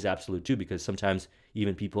that's not always absolute too, because sometimes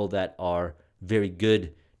even people that are very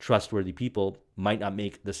good, trustworthy people might not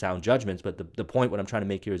make the sound judgments. But the point, what I'm trying to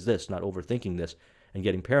make here is this, not overthinking this and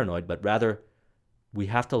getting paranoid, but rather we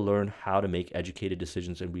have to learn how to make educated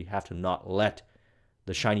decisions, and we have to not let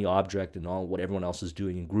the shiny object and all what everyone else is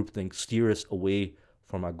doing in groupthink steer us away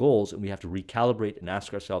from our goals. And we have to recalibrate and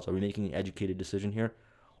ask ourselves, are we making an educated decision here?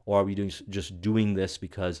 Or are we just doing this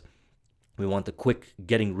because we want the quick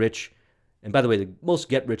getting rich? And by the way, the most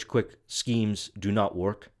get rich quick schemes do not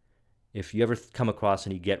work. If you ever come across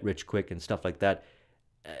any get rich quick and stuff like that,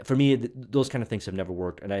 for me, those kind of things have never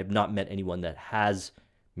worked, and I have not met anyone that has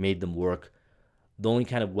made them work. The only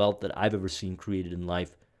kind of wealth that I've ever seen created in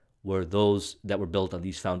life were those that were built on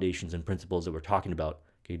these foundations and principles that we're talking about.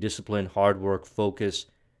 Okay, discipline, hard work, focus,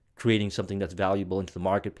 creating something that's valuable into the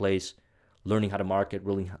marketplace, learning how to market,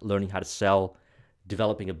 really learning how to sell,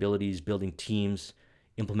 developing abilities, building teams,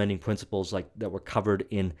 implementing principles like that were covered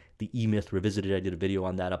in the E-Myth Revisited. I did a video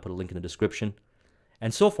on that. I'll put a link in the description.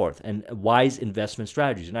 And so forth, and wise investment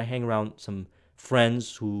strategies. And I hang around some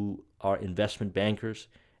friends who are investment bankers,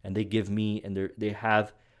 and they give me, and they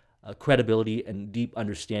have credibility and deep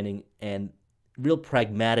understanding and real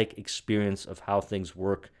pragmatic experience of how things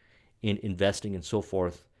work in investing and so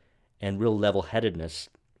forth, and real level-headedness.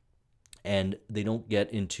 And they don't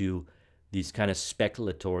get into these kind of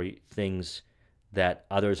speculatory things that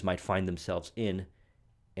others might find themselves in,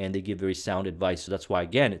 and they give very sound advice. So that's why,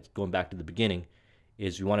 again, it's going back to the beginning,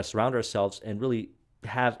 is we want to surround ourselves and really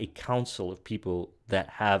have a council of people that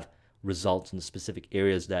have results in the specific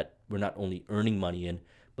areas that we're not only earning money in,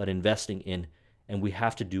 but investing in. And we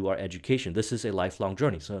have to do our education. This is a lifelong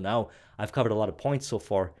journey. So now I've covered a lot of points so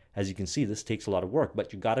far. As you can see, this takes a lot of work,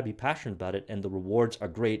 but you got to be passionate about it. And the rewards are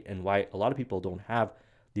great. And why a lot of people don't have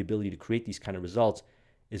the ability to create these kind of results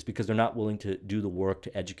is because they're not willing to do the work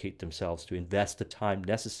to educate themselves, to invest the time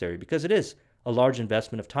necessary, because it is a large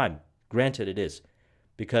investment of time. Granted, it is.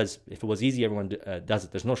 Because if it was easy, everyone does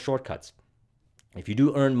it. There's no shortcuts. If you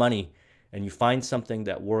do earn money and you find something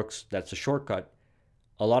that works, that's a shortcut,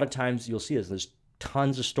 a lot of times you'll see there's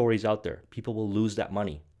tons of stories out there. People will lose that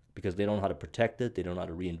money because they don't know how to protect it. They don't know how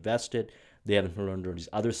to reinvest it. They haven't learned these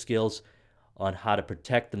other skills on how to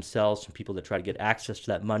protect themselves from people that try to get access to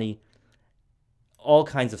that money. All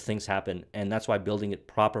kinds of things happen, and that's why building it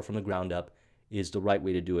proper from the ground up is the right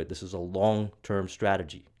way to do it. This is a long-term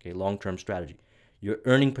strategy, okay? Long-term strategy. Your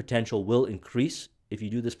earning potential will increase if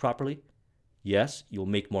you do this properly. Yes, you'll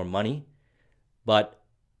make more money, but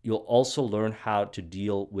you'll also learn how to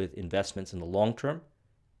deal with investments in the long term,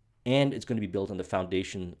 and it's going to be built on the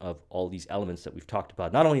foundation of all these elements that we've talked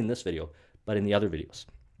about, not only in this video, but in the other videos.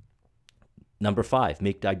 Number 5,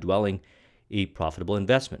 make thy dwelling a profitable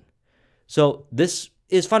investment. So this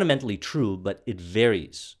is fundamentally true, but it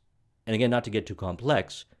varies. And again, not to get too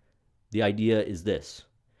complex, the idea is this.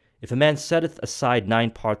 If a man setteth aside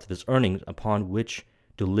 9 parts of his earnings upon which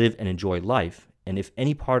to live and enjoy life, and if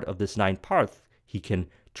any part of this 9 parts he can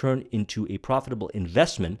turn into a profitable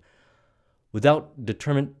investment without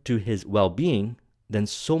detriment to his well-being, then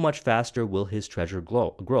so much faster will his treasure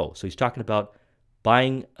grow. So he's talking about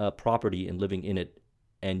buying a property and living in it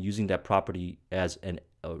and using that property as an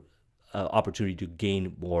opportunity to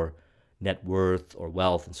gain more net worth or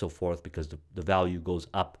wealth and so forth, because the value goes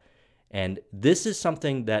up. And this is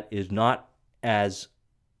something that is not as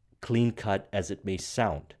clean cut as it may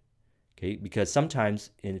sound, okay? Because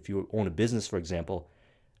sometimes, if you own a business, for example,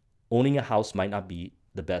 owning a house might not be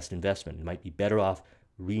the best investment. It might be better off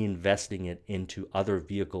reinvesting it into other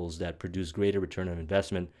vehicles that produce greater return on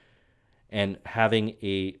investment, and having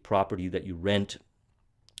a property that you rent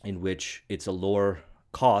in which it's a lower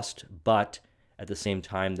cost, but at the same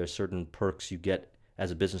time, there's certain perks you get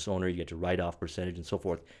as a business owner. You get to write off percentage and so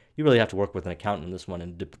forth. You really have to work with an accountant on this one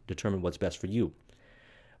and determine what's best for you.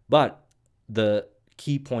 But the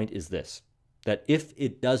key point is this, that if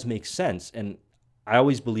it does make sense, and I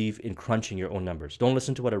always believe in crunching your own numbers. Don't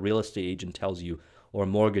listen to what a real estate agent tells you or a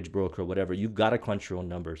mortgage broker or whatever. You've got to crunch your own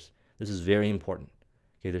numbers. This is very important.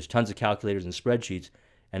 Okay, there's tons of calculators and spreadsheets,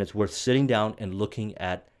 and it's worth sitting down and looking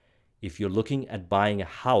at. If you're looking at buying a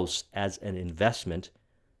house as an investment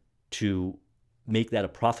to make that a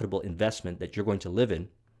profitable investment that you're going to live in,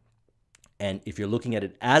 and if you're looking at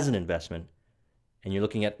it as an investment and you're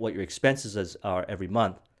looking at what your expenses are every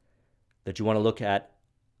month, that you want to look at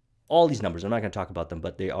all these numbers. I'm not going to talk about them,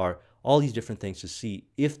 but they are all these different things to see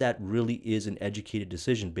if that really is an educated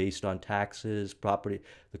decision based on taxes, property,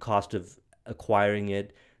 the cost of acquiring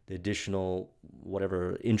it, the additional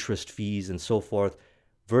whatever interest fees and so forth,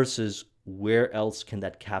 versus where else can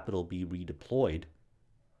that capital be redeployed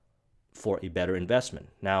for a better investment.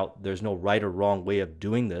 Now, there's no right or wrong way of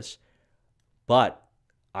doing this, but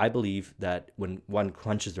I believe that when one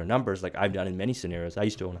crunches their numbers, like I've done in many scenarios, I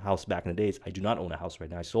used to own a house back in the days. I do not own a house right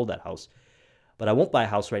now. I sold that house. But I won't buy a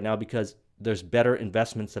house right now because there's better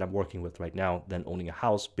investments that I'm working with right now than owning a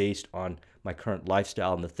house based on my current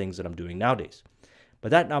lifestyle and the things that I'm doing nowadays.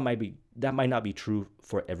 But that might not be true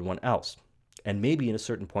for everyone else. And maybe in a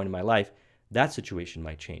certain point in my life, that situation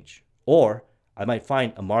might change. Or I might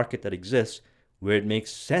find a market that exists where it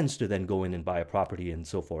makes sense to then go in and buy a property and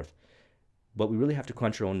so forth. But we really have to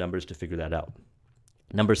crunch our own numbers to figure that out.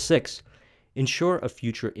 Number 6, ensure a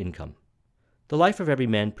future income. The life of every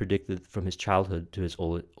man proceedeth from his childhood to his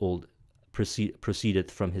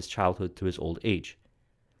proceedeth from his childhood to his old age.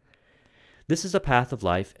 This is a path of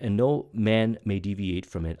life, and no man may deviate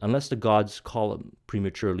from it unless the gods call him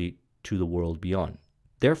prematurely to the world beyond.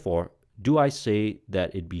 Therefore, do I say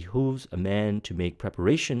that it behooves a man to make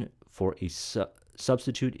preparation for a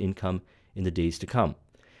substitute income in the days to come,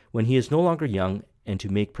 when he is no longer young, and to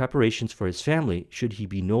make preparations for his family, should he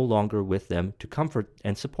be no longer with them to comfort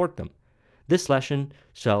and support them. This lesson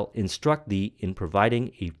shall instruct thee in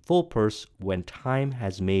providing a full purse when time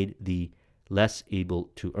has made thee less able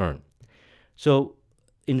to earn. So,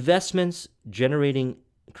 investments,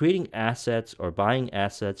 creating assets or buying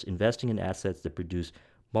assets, investing in assets that produce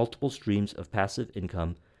multiple streams of passive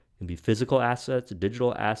income can be physical assets,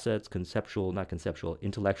 digital assets,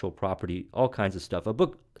 intellectual property, all kinds of stuff. A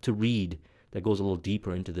book to read that goes a little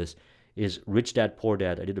deeper into this is Rich Dad, Poor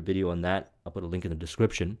Dad. I did a video on that. I'll put a link in the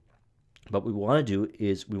description. But what we want to do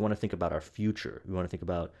is we want to think about our future. We want to think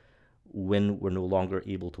about when we're no longer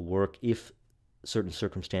able to work, if certain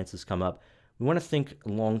circumstances come up. We want to think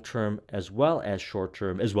long-term as well as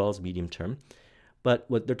short-term, as well as medium-term. But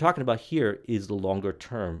what they're talking about here is the longer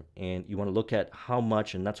term, and you want to look at how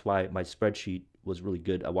much, and that's why my spreadsheet was really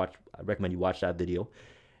good. I recommend you watch that video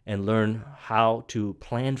and learn how to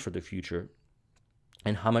plan for the future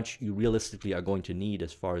and how much you realistically are going to need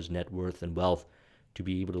as far as net worth and wealth to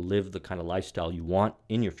be able to live the kind of lifestyle you want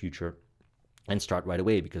in your future and start right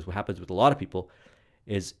away. Because what happens with a lot of people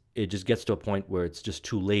is it just gets to a point where it's just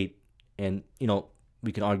too late. And,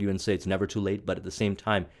 we can argue and say it's never too late, but at the same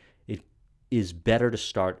time, it is better to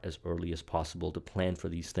start as early as possible to plan for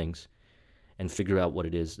these things and figure out what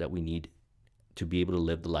it is that we need to be able to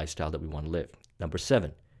live the lifestyle that we want to live. Number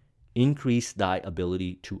 7, increase thy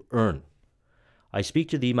ability to earn. I speak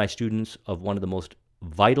to thee, my students, of one of the most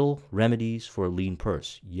vital remedies for a lean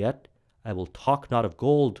purse. Yet I will talk not of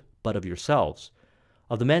gold, but of yourselves,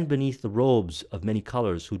 of the men beneath the robes of many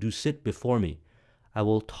colors who do sit before me. I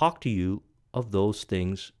will talk to you of those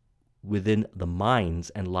things within the minds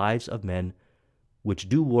and lives of men which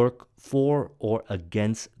do work for or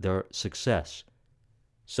against their success.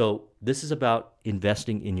 So this is about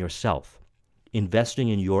investing in yourself, investing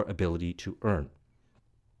in your ability to earn.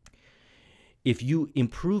 If you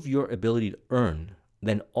improve your ability to earn,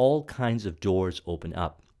 then all kinds of doors open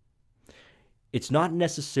up. It's not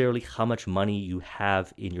necessarily how much money you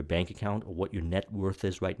have in your bank account or what your net worth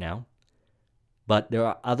is right now, but there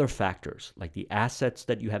are other factors like the assets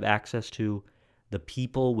that you have access to, the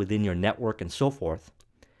people within your network and so forth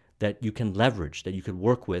that you can leverage, that you can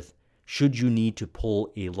work with should you need to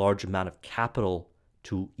pull a large amount of capital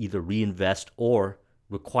to either reinvest or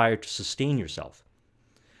require to sustain yourself.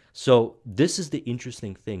 So this is the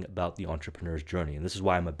interesting thing about the entrepreneur's journey, and this is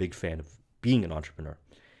why I'm a big fan of being an entrepreneur,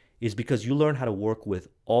 is because you learn how to work with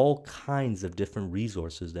all kinds of different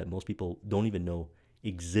resources that most people don't even know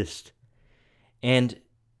exist. And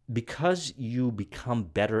because you become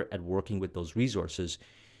better at working with those resources,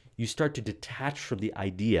 you start to detach from the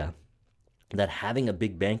idea that having a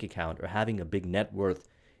big bank account or having a big net worth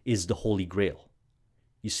is the holy grail.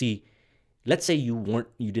 You see, let's say you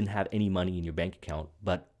didn't have any money in your bank account,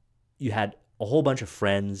 but you had a whole bunch of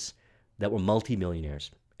friends that were multimillionaires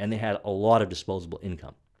and they had a lot of disposable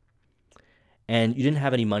income. And you didn't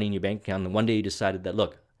have any money in your bank account, and one day you decided that,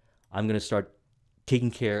 look, I'm going to start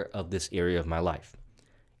taking care of this area of my life.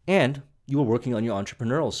 And you were working on your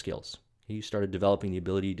entrepreneurial skills. You started developing the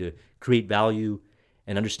ability to create value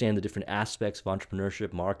and understand the different aspects of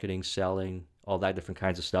entrepreneurship, marketing, selling, all that different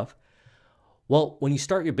kinds of stuff. Well, when you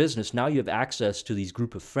start your business, now you have access to these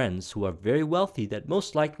group of friends who are very wealthy that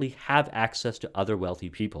most likely have access to other wealthy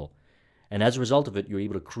people. And as a result of it, you're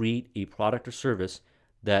able to create a product or service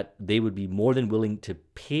that they would be more than willing to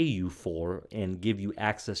pay you for and give you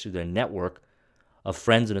access to their network of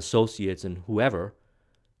friends and associates and whoever,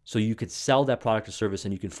 so you could sell that product or service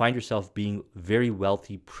and you can find yourself being very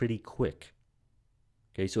wealthy pretty quick.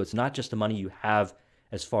 Okay, so it's not just the money you have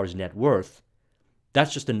as far as net worth.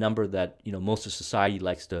 That's just a number that most of society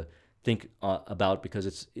likes to think about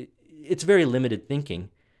because it's very limited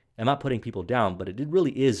thinking. I'm not putting people down, but it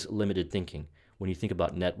really is limited thinking when you think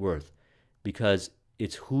about net worth, because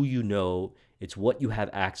it's who you know, it's what you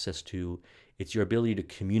have access to, it's your ability to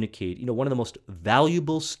communicate. One of the most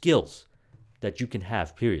valuable skills that you can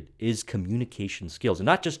have, period, is communication skills. And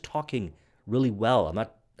not just talking really well.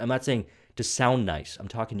 I'm not saying to sound nice. I'm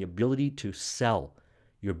talking your ability to sell,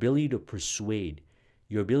 your ability to persuade,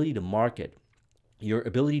 your ability to market, your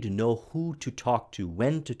ability to know who to talk to,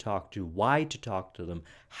 when to talk to, why to talk to them,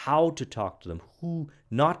 how to talk to them, who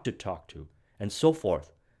not to talk to, and so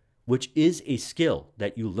forth, which is a skill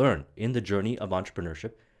that you learn in the journey of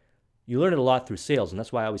entrepreneurship. You learn it a lot through sales, and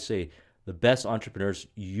that's why I always say the best entrepreneurs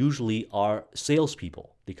usually are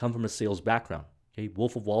salespeople. They come from a sales background. Okay,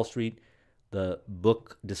 Wolf of Wall Street, the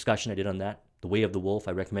book discussion I did on that, The Way of the Wolf,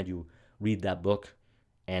 I recommend you read that book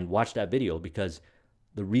and watch that video, because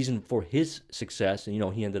the reason for his success,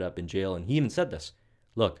 and he ended up in jail, and he even said this,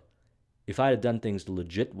 look, if I had done things the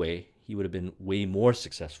legit way, he would have been way more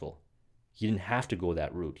successful. He didn't have to go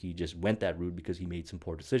that route. He just went that route because he made some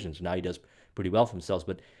poor decisions. Now he does pretty well for himself,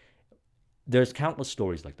 but there's countless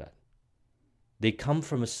stories like that. They come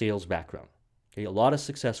from a sales background. Okay, a lot of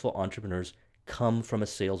successful entrepreneurs come from a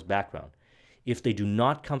sales background. If they do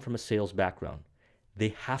not come from a sales background, they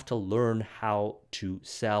have to learn how to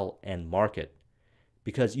sell and market,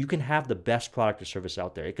 Because you can have the best product or service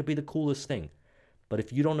out there. It could be the coolest thing. But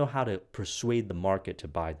if you don't know how to persuade the market to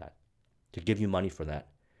buy that, to give you money for that,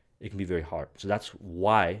 it can be very hard. So that's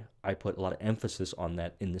why I put a lot of emphasis on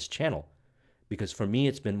that in this channel. Because for me,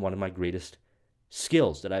 it's been one of my greatest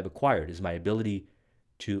skills that I've acquired is my ability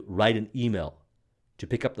to write an email, to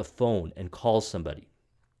pick up the phone and call somebody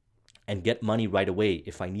and get money right away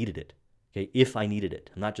if I needed it. Okay, if I needed it.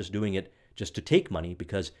 I'm not just doing it just to take money,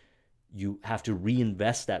 because you have to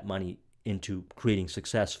reinvest that money into creating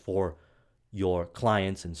success for your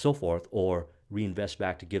clients and so forth, or reinvest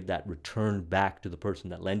back to give that return back to the person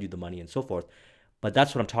that lent you the money and so forth. But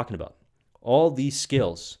that's what I'm talking about. All these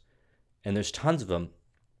skills, and there's tons of them,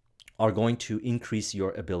 are going to increase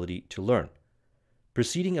your ability to learn.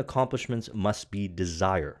 Preceding accomplishments must be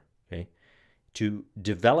desire. Okay? To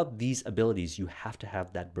develop these abilities, you have to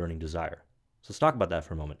have that burning desire. So let's talk about that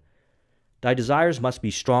for a moment. Thy desires must be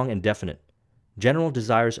strong and definite. General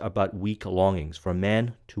desires are but weak longings. For a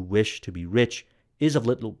man to wish to be rich is of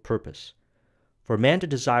little purpose. For a man to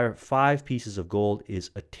desire 5 pieces of gold is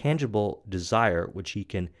a tangible desire which he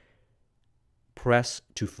can press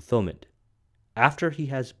to fulfillment. After he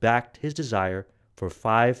has backed his desire for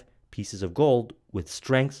 5 pieces of gold with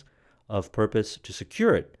strength of purpose to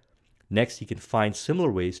secure it, next he can find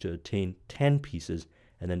similar ways to attain 10 pieces,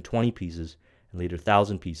 and then 20 pieces, and later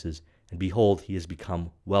 1,000 pieces, and behold, he has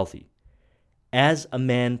become wealthy. As a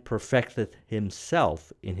man perfecteth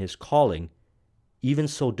himself in his calling, even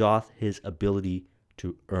so doth his ability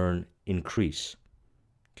to earn increase.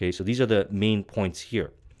 Okay, so these are the main points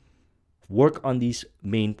here. Work on these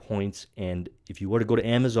main points, and if you were to go to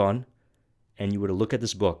Amazon and you were to look at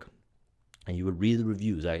this book and you would read the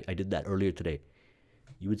reviews, I did that earlier today,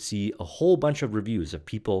 you would see a whole bunch of reviews of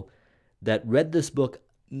people that read this book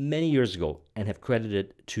many years ago and have credited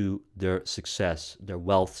it to their success, their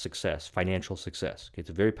wealth success, financial success. Okay, it's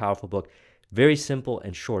a very powerful book, very simple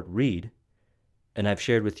and short read, and I've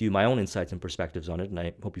shared with you my own insights and perspectives on it, and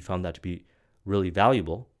I hope you found that to be really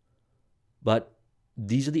valuable. But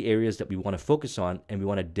these are the areas that we want to focus on, and we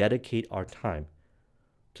want to dedicate our time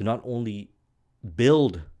to not only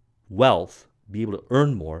build wealth, be able to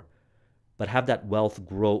earn more, but have that wealth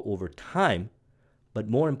grow over time, but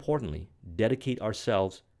more importantly, dedicate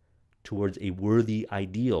ourselves towards a worthy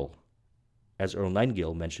ideal, as Earl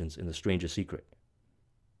Nightingale mentions in The Strangest Secret.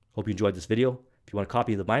 Hope you enjoyed this video. If you want a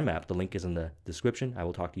copy of the mind map, the link is in the description. I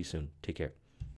will talk to you soon. Take care.